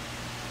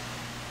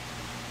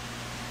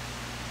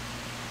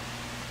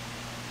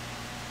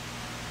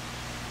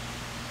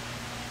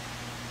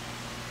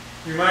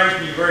 Reminds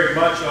me very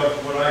much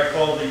of what I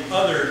call the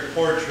other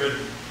portrait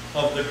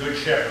of the Good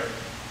Shepherd.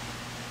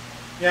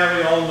 Yeah,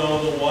 we all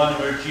know the one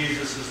where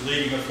Jesus is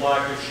leading a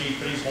flock of sheep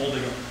and he's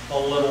holding a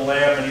little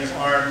lamb in his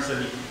arms,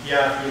 and if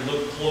you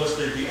look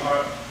closely,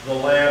 the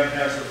lamb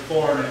has a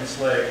thorn in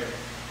its leg.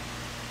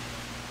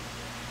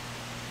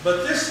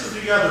 But this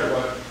is the other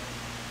one,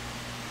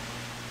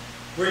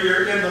 where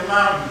you're in the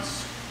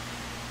mountains.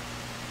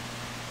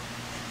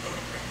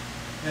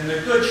 And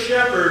the Good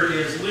Shepherd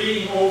is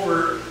leaning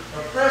over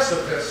a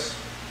precipice,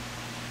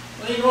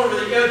 leaning over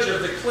the edge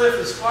of the cliff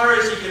as far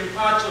as he can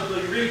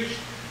possibly reach,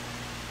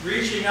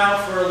 reaching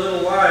out for a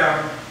little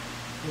lamb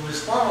who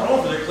has fallen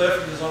over the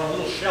cliff and is on a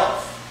little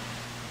shelf.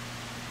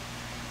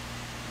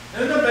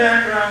 In the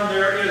background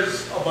there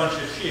is a bunch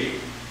of sheep,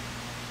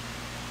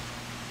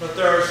 but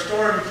there are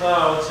storm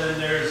clouds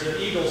and there's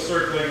an eagle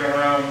circling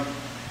around,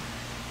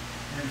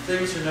 and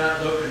things are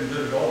not looking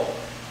good at all.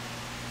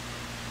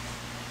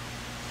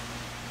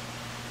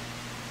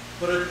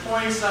 But it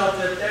points out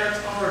that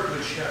that's our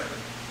Good Shepherd.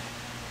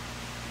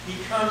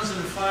 He comes and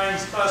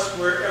finds us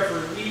wherever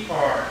we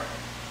are,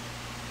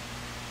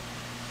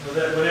 so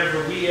that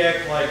whenever we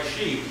act like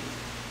sheep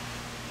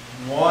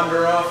and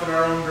wander off in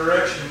our own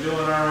direction doing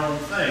our own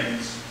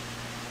things,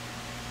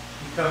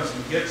 he comes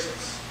and gets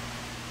us.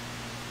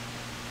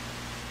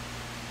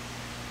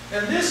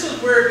 And this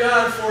is where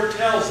God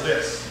foretells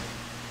this.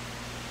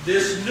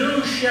 This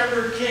new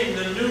shepherd king,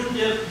 the new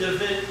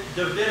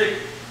Davidic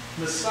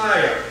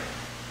Messiah,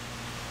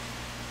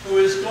 who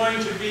is going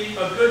to be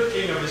a good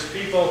king of his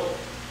people,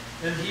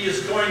 and he is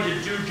going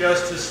to do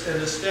justice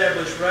and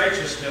establish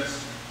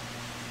righteousness.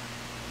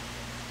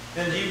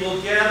 And he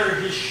will gather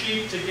his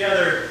sheep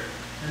together,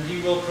 and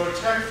he will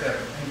protect them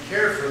and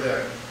care for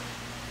them.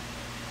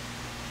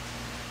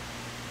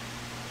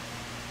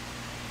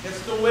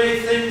 It's the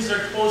way things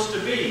are supposed to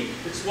be.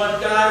 It's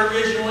what God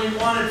originally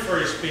wanted for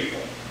his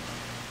people.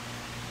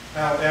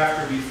 Now,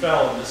 after we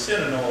fell into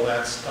sin and all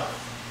that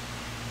stuff.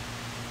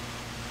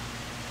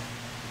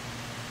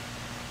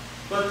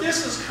 But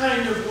this is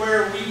kind of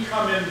where we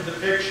come into the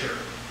picture.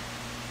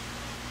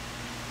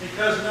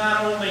 Because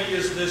not only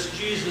is this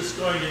Jesus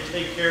going to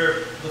take care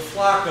of the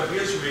flock of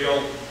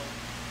Israel,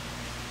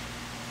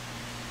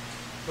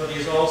 but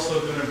he's also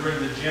going to bring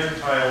the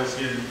Gentiles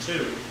in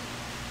too.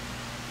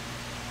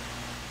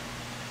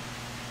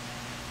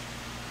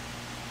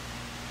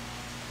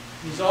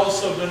 He's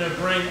also going to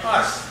bring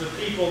us, the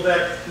people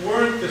that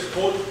weren't this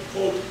quote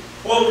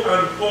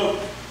unquote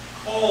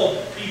called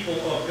people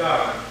of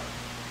God,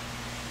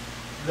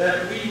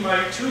 that we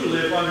might too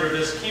live under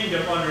this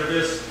kingdom, under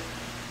this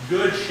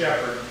Good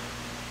Shepherd.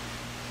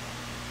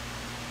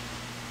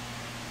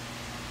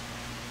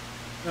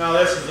 Now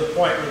this is the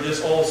point where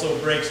this also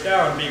breaks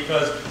down,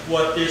 because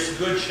what this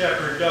good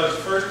shepherd does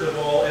first of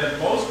all and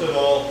most of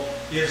all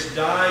is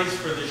dies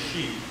for the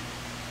sheep.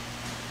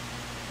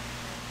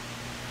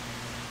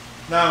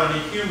 Now in a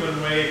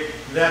human way,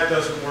 that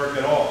doesn't work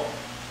at all.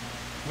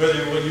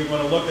 Whether when you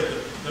want to look at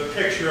the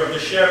picture of the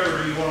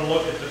shepherd or you want to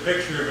look at the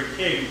picture of a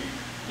king,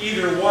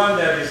 either one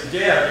that is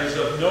dead is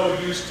of no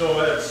use to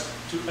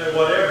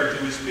whatever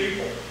to his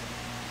people.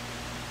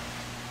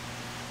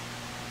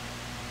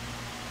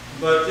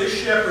 But this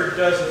shepherd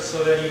does it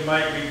so that he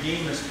might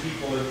redeem his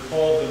people and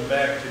call them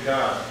back to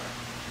God.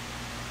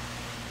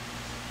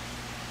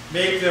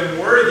 Make them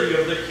worthy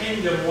of the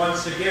kingdom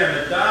once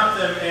again. Adopt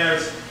them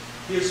as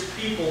his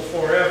people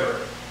forever.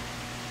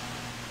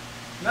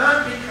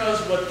 Not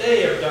because what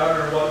they have done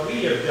or what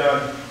we have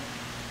done,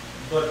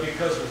 but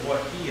because of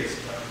what he has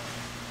done.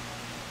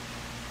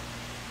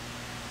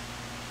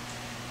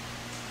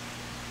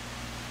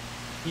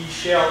 He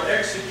shall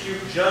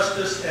execute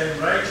justice and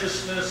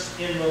righteousness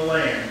in the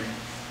land.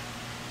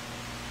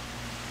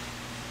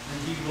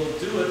 And he will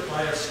do it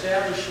by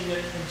establishing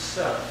it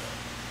himself.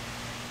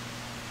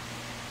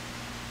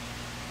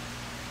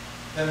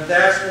 And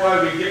that's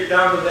why we get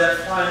down to that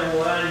final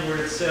line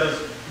where it says,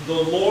 the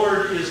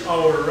Lord is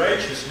our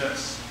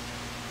righteousness.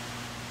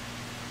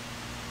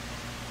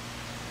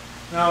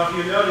 Now if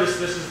you notice,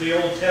 this is the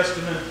Old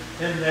Testament,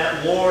 and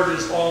that Lord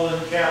is all in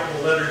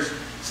capital letters.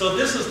 So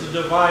this is the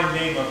divine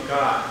name of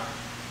God.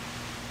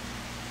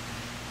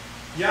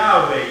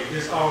 Yahweh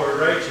is our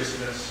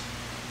righteousness.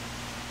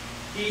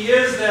 He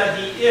is that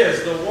He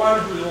is, the one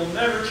who will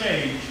never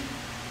change,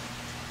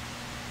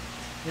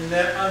 in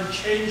that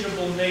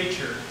unchangeable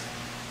nature,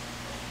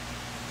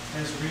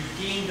 has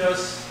redeemed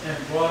us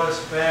and brought us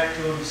back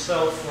to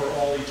Himself for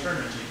all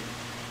eternity.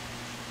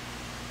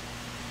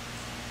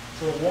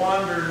 To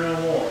wander no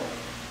more.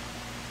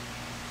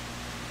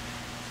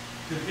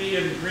 To be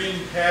in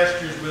green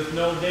pastures with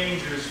no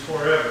dangers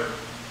forever.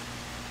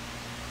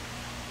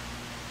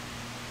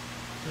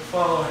 To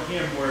follow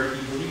Him where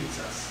He leads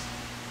us.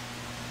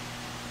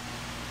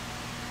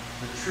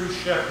 The true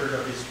shepherd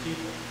of His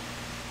people.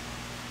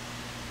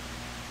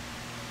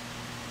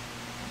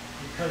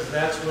 Because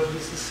that's what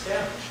He's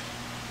established.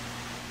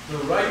 The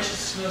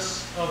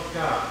righteousness of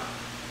God.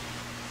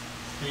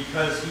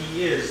 Because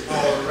He is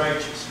our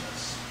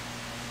righteousness.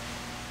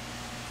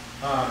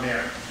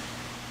 Amen.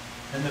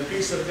 And the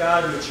peace of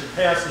God, which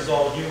surpasses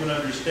all human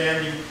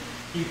understanding,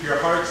 keep your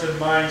hearts and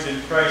minds in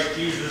Christ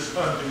Jesus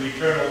unto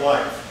eternal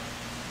life.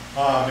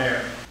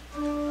 Amen.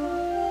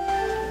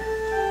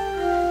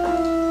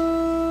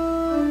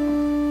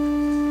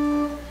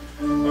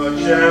 What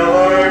shall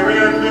I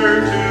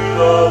render to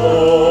the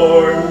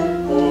Lord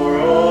for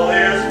all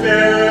His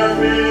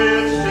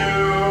benefits to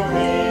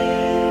me?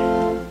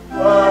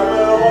 I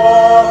will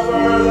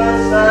offer the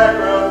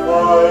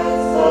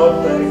sacrifice of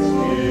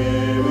thanksgiving,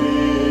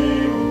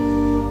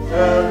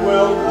 and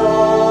will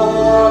call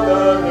on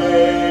the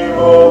name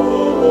of the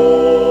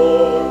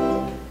Lord.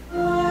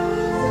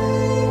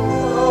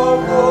 A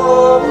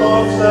robe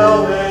of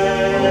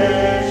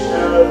salvation,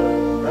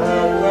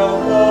 and will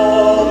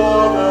call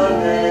on the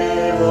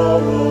name of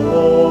the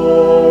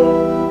Lord.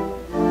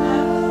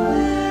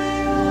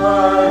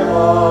 My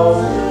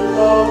house to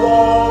the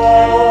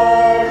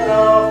Lord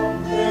now,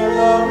 in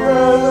the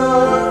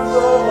presence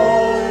of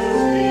all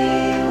His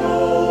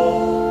people,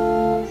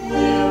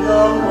 in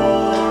the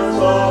courts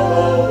of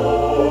the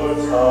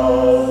Lord's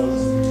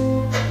house,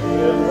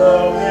 in the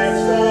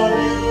midst of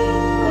you,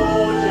 O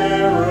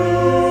Jerusalem.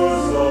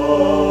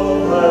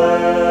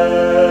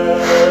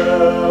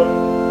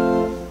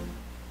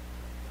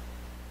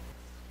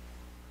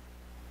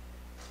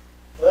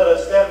 Let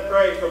us then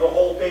pray for the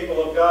whole people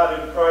of God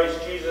in Christ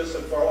Jesus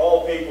and for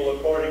all people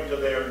according to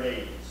their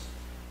needs.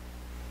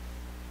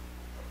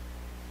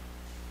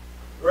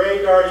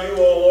 Great are you,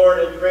 O Lord,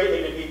 and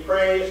greatly to be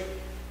praised.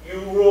 You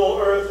rule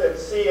earth and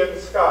sea and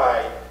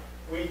sky.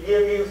 We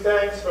give you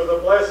thanks for the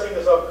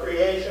blessings of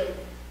creation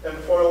and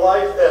for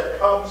life that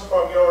comes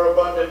from your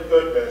abundant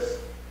goodness.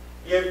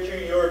 Give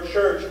to your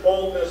church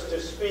boldness to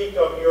speak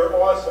of your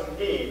awesome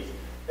deeds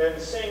and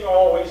sing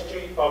always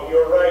of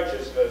your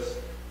righteousness.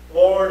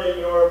 Lord, in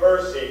your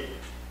mercy.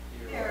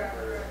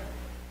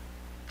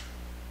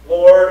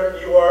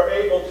 Lord, you are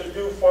able to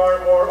do far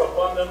more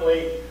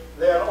abundantly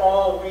than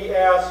all we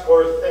ask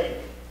or think.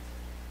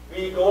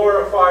 Be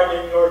glorified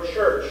in your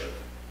church,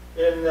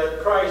 in that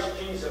Christ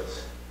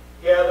Jesus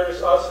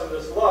gathers us in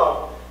this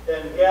love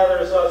and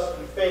gathers us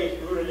in faith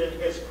rooted in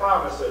His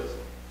promises.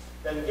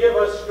 And give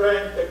us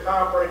strength to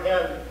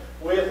comprehend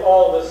with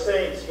all the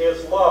saints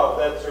His love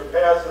that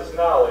surpasses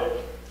knowledge.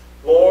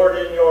 Lord,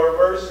 in your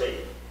mercy.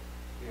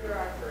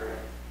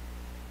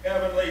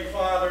 Heavenly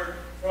Father,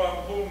 from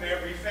whom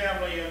every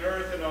family in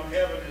earth and on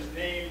heaven is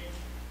named,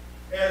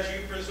 as you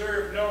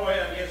preserved Noah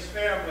and his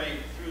family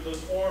through the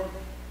form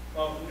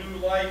of new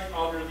life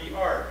under the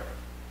ark,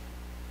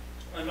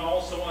 and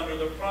also under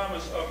the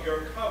promise of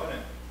your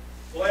covenant,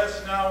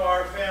 bless now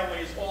our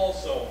families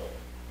also,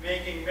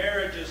 making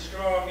marriages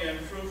strong and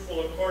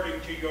fruitful according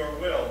to your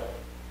will.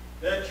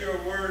 Let your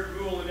word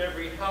rule in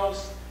every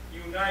house,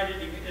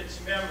 uniting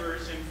its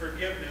members in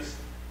forgiveness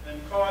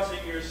and causing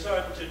your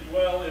Son to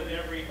dwell in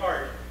every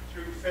heart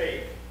through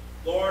faith.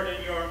 Lord,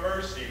 in your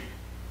mercy.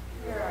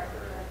 Hear our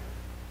prayer.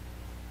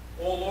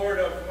 O Lord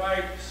of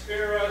might,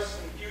 spare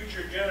us and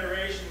future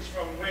generations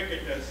from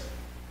wickedness.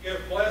 Give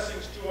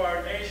blessings to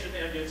our nation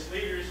and its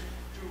leaders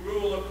to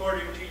rule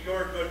according to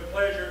your good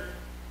pleasure.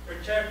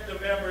 Protect the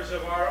members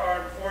of our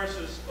armed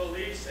forces,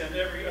 police, and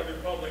every other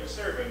public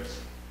servants.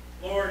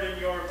 Lord, in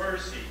your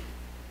mercy.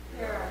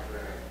 Hear our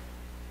prayer.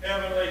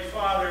 Heavenly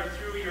Father,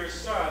 through your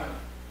Son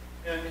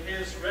and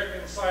his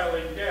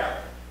reconciling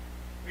death,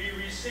 we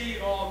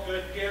receive all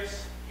good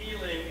gifts,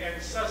 healing,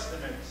 and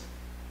sustenance.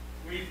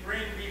 We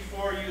bring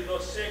before you the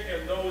sick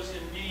and those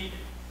in need,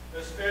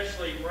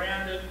 especially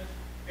Brandon,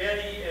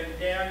 Betty and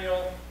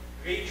Daniel,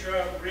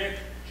 Vitra, Rick,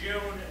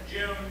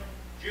 June,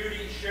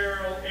 Judy,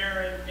 Cheryl,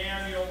 Aaron,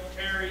 Daniel,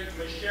 Terry,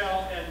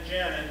 Michelle, and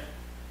Janet,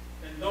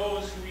 and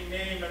those who we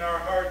name in our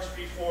hearts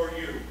before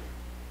you.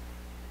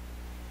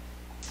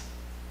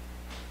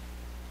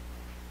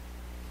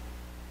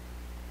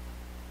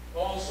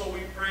 Also,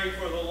 we pray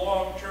for the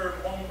long-term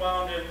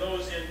homebound and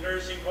those in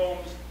nursing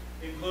homes,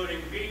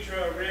 including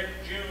Vitra, Rick,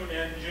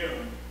 and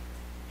June.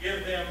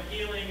 Give them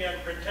healing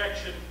and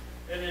protection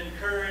and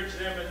encourage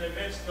them in the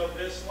midst of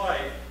this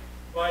life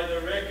by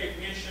the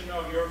recognition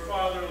of your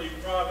fatherly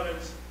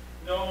providence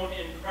known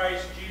in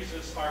Christ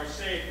Jesus our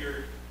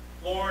Savior.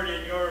 Lord,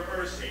 in your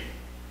mercy.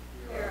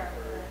 Hear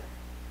our prayer.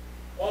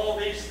 All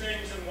these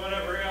things and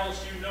whatever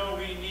else you know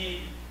we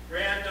need,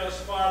 grant us,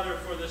 Father,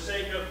 for the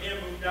sake of him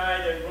who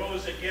died and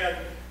rose again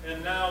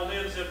and now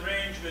lives and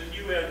reigns with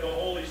you and the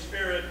Holy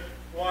Spirit,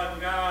 one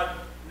God,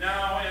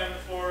 now and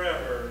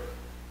forever.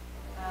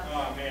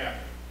 Amen.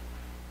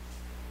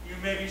 You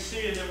may be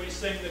seated and we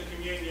sing the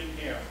communion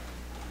hymn.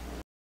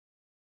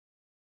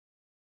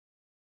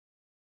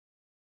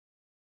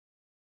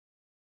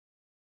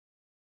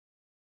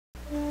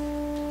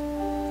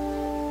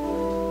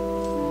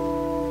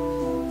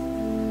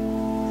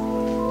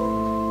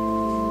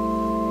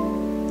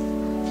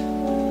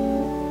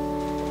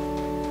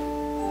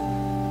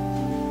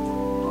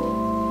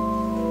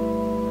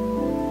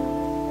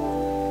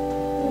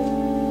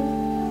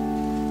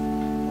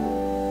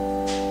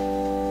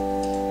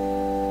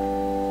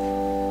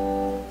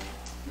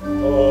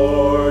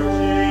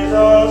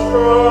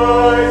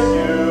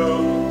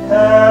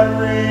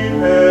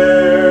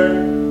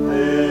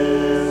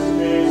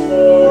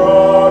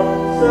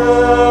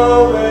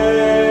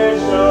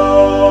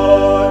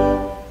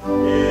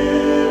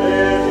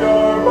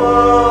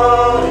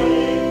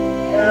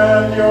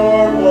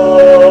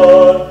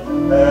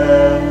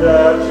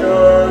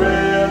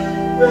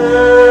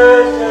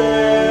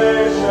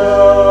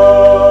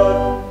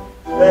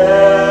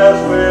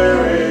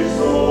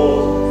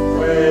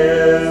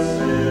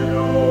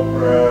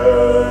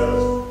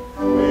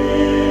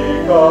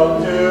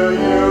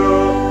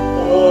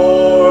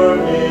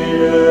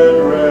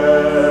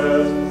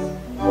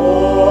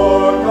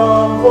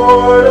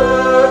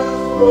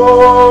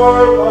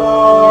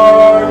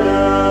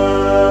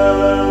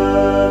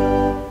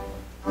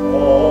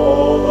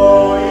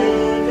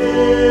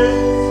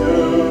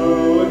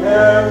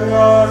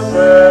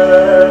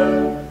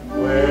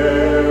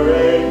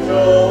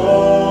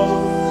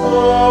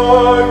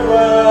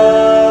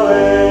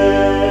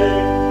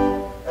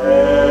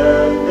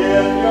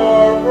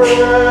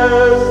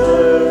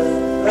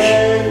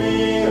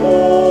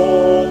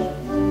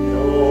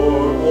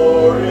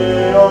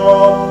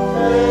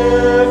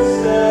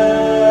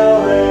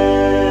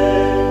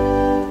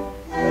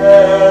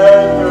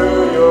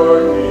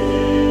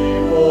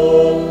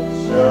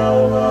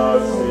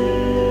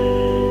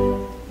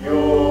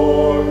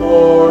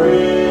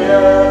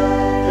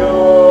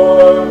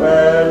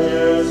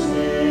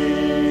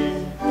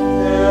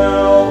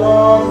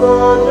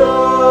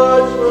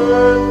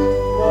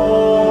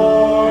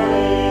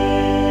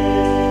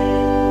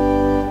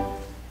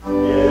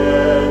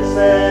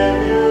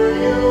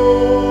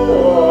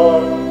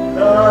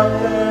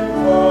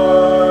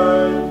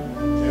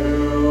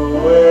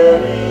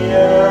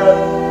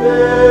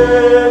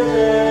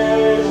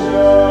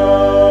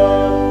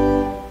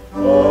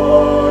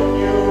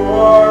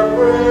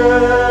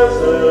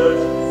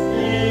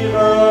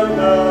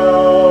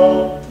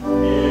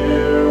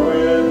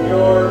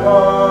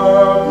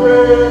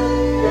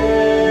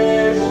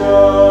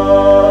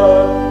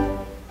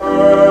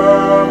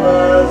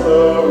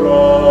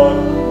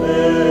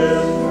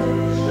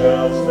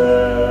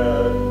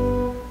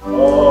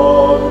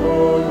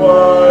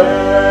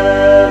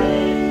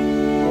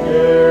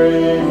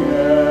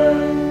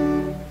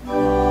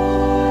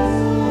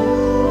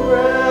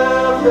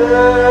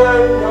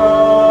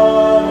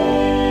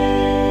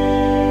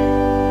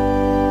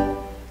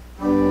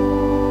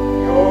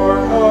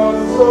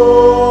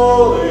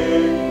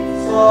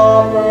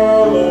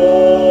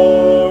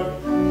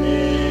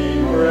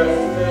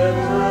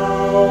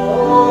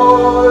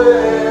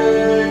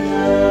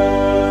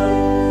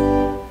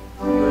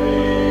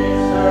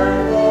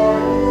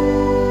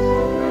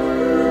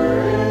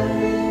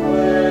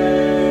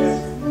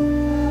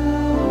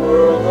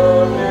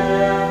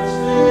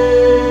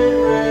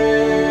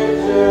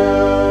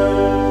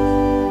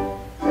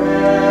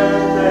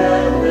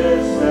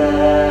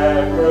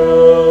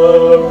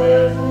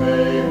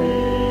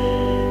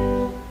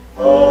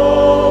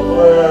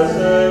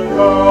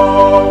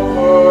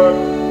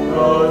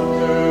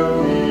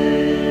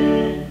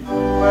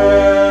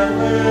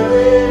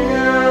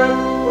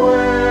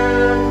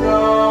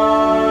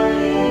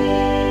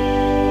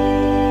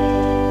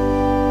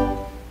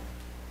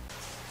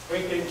 We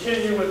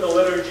continue with the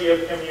liturgy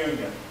of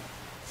communion.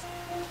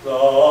 The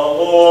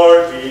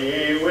Lord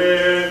be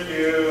with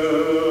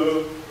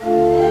you.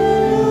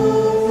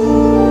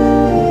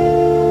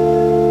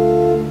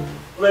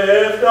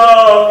 Lift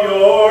up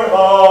your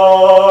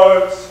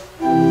hearts.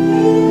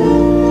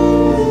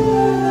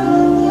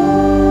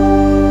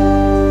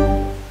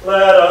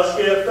 Let us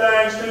give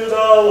thanks to the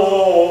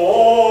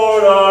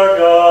Lord our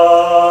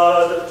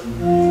God.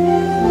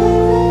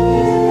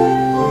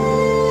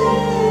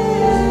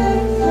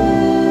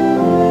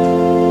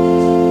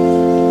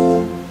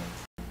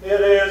 It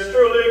is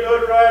truly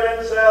good, right,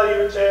 and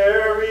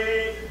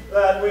salutary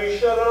that we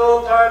should at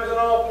all times and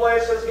all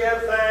places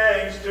give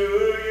thanks to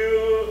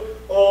you,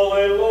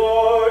 Holy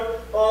Lord,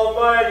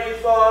 Almighty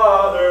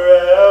Father,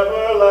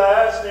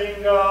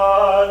 everlasting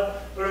God,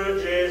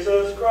 through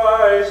Jesus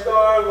Christ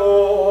our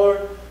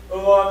Lord, who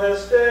on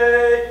this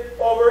day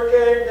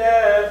overcame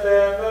death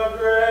and the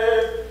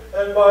grave,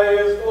 and by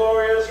his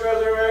glorious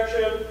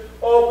resurrection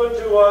opened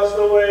to us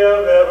the way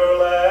of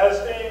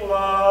everlasting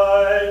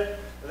life.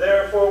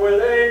 Therefore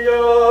with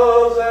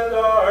angels and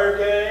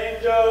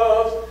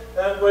archangels,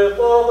 and with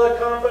all the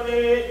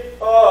company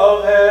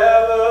of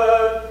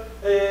heaven,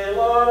 hail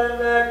on and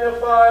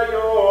magnify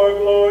your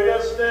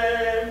glorious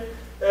name,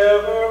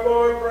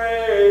 evermore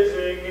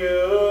praising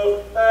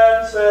you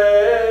and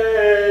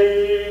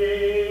saying,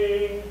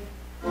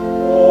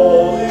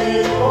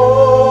 Holy,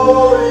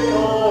 holy,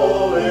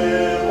 holy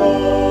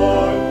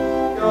Lord,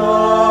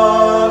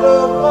 God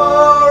of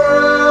power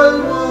and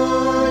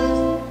might,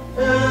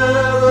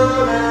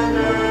 heaven and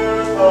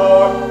earth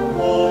are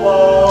full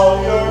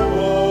of your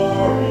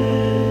glory.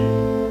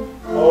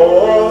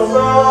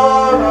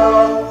 Hosanna,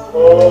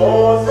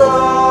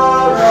 Hosanna,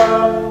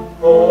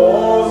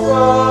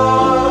 Hosanna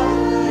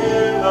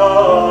in the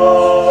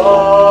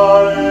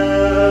highest.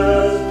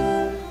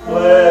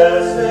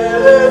 Blessed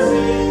is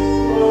he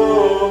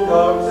who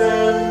comes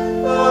in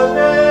the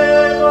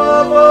name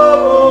of the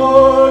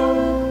Lord.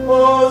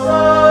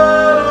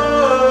 Hosanna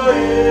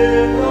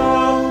in the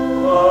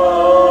highest.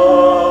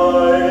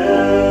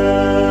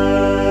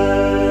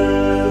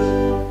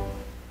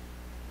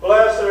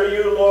 Blessed are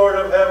you, Lord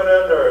of heaven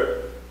and earth,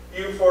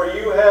 for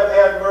you have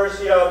had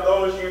mercy on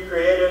those you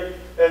created,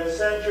 and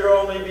sent your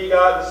only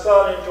begotten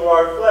Son into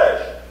our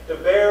flesh, to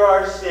bear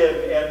our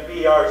sin and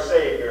be our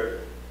Savior.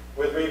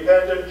 With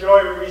repentant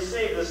joy we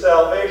receive the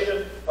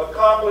salvation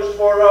accomplished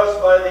for us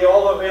by the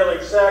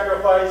all-availing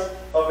sacrifice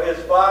of his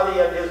body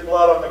and his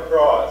blood on the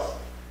cross.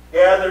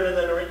 Gathered in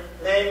the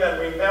name and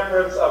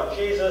remembrance of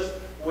Jesus,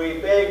 we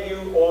beg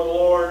you, O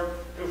Lord,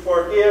 to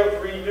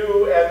forgive,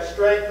 renew, and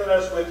strengthen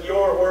us with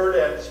your word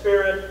and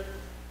spirit.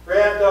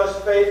 Grant us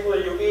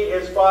faithfully to eat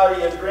his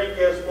body and drink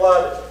his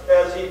blood,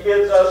 as he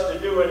bids us to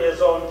do in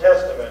his own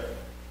testament.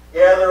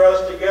 Gather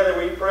us together,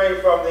 we pray,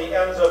 from the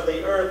ends of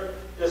the earth,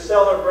 to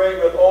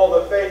celebrate with all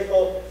the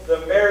faithful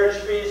the marriage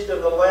feast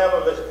of the Lamb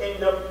of his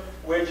kingdom,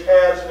 which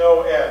has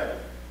no end.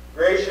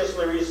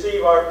 Graciously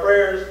receive our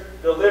prayers,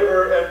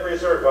 deliver and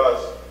preserve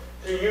us.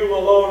 To you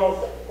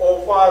alone,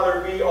 O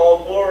Father, be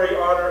all glory,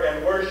 honor,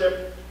 and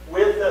worship,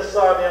 with the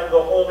Son and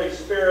the Holy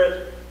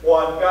Spirit,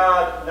 one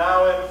God,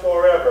 now and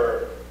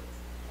forever.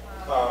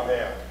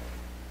 Amen.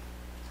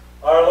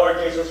 Our Lord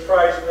Jesus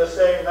Christ, in the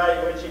same night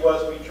in which he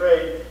was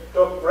betrayed,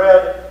 took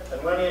bread,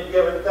 and when he had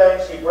given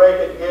thanks, he brake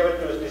it and gave it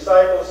to his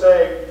disciples,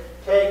 saying,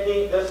 Take,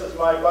 eat, this is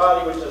my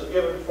body which is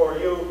given for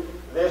you.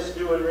 This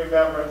do in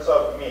remembrance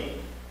of me.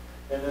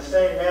 In the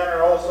same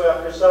manner also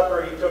after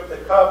supper he took the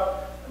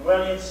cup, and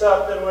when he had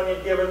supped and when he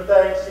had given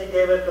thanks, he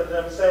gave it to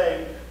them,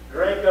 saying,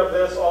 Drink of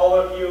this, all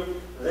of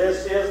you.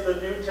 This is the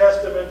New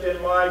Testament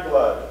in my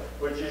blood,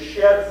 which is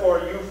shed for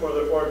you for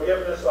the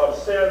forgiveness of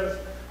sins.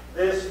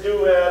 This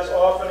do as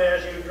often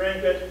as you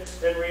drink it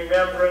in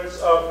remembrance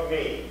of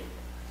me.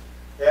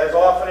 As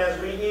often as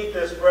we eat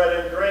this bread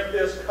and drink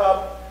this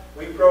cup,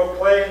 we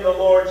proclaim the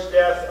Lord's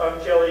death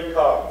until he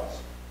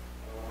comes.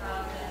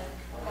 Amen.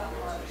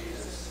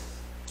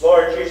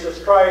 Lord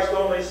Jesus Christ,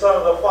 only Son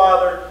of the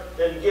Father,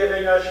 in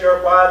giving us your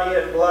body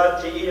and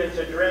blood to eat and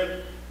to drink,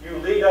 you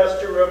lead us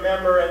to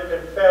remember and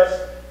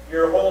confess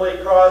your holy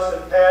cross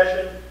and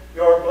passion,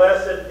 your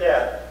blessed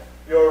death,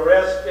 your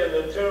rest in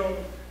the tomb,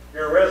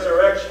 your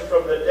resurrection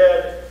from the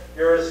dead,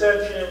 your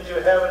ascension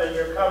into heaven, and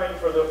your coming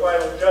for the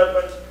final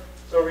judgment.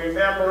 So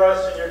remember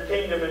us in your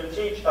kingdom and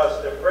teach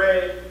us to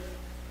pray.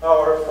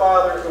 Our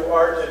Father who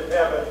art in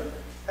heaven,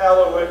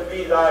 hallowed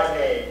be thy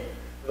name.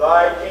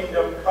 Thy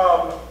kingdom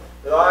come,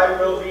 thy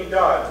will be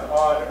done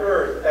on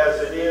earth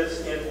as it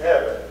is in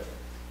heaven.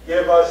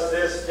 Give us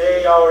this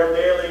day our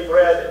daily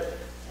bread.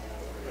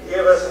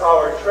 Forgive us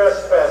our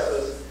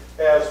trespasses,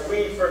 as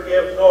we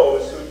forgive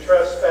those who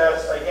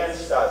trespass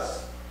against us.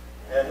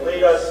 And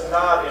lead us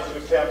not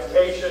into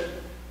temptation,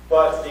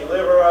 but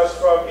deliver us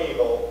from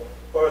evil.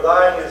 For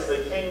thine is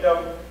the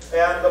kingdom,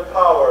 and the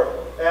power,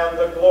 and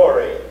the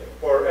glory,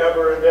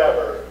 forever and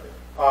ever.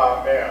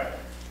 Amen.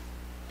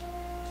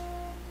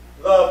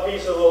 The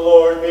peace of the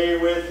Lord be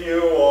with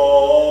you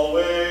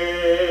always.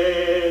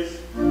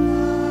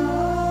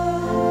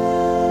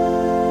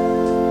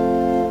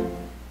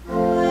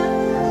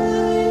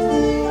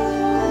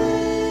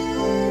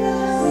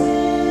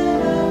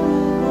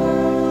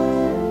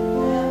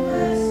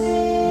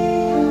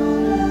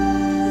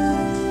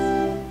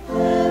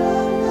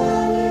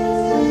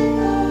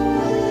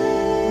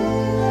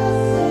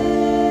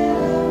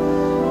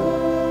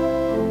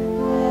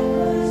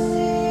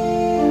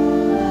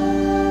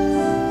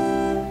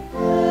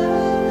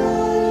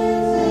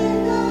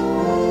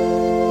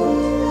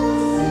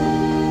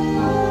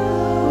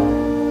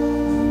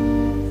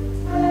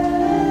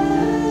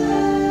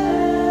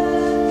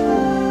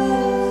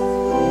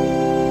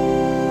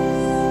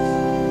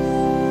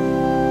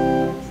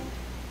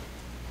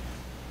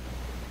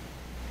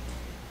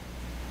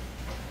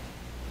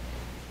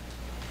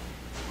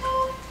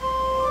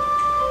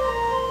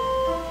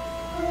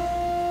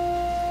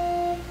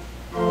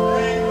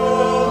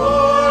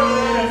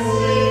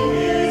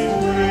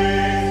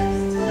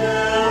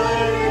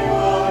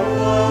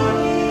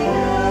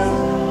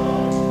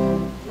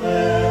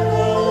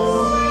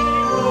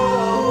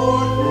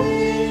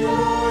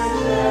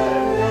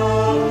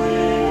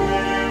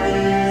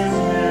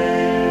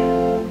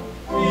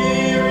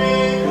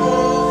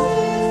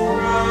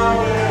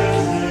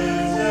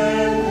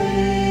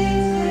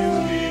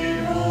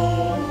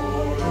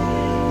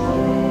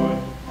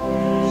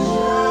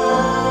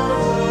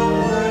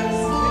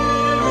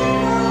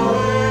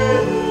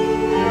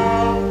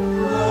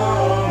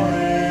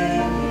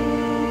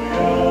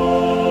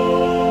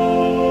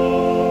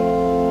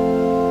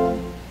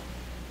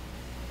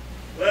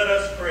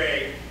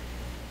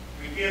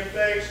 give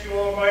thanks to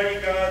Almighty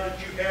God that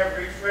you have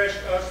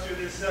refreshed us to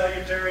this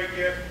salutary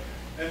gift,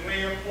 and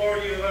we implore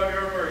you of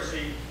your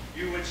mercy,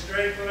 you would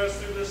strengthen us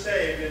through the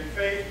same in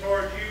faith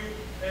toward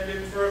you and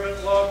in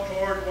fervent love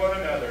toward one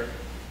another.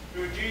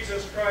 Through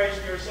Jesus Christ,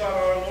 your Son,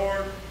 our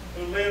Lord,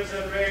 who lives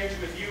and reigns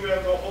with you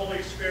and the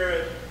Holy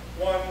Spirit,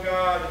 one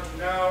God,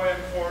 now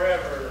and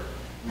forever.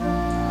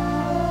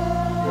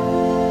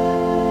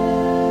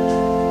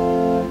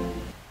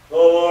 The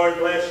Lord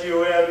bless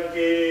you and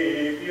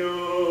keep you.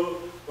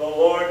 The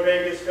Lord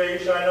make his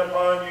face shine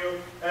upon you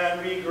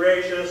and be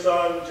gracious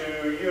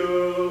unto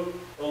you.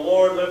 The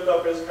Lord lift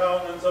up his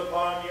countenance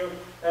upon you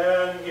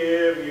and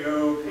give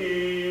you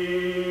peace.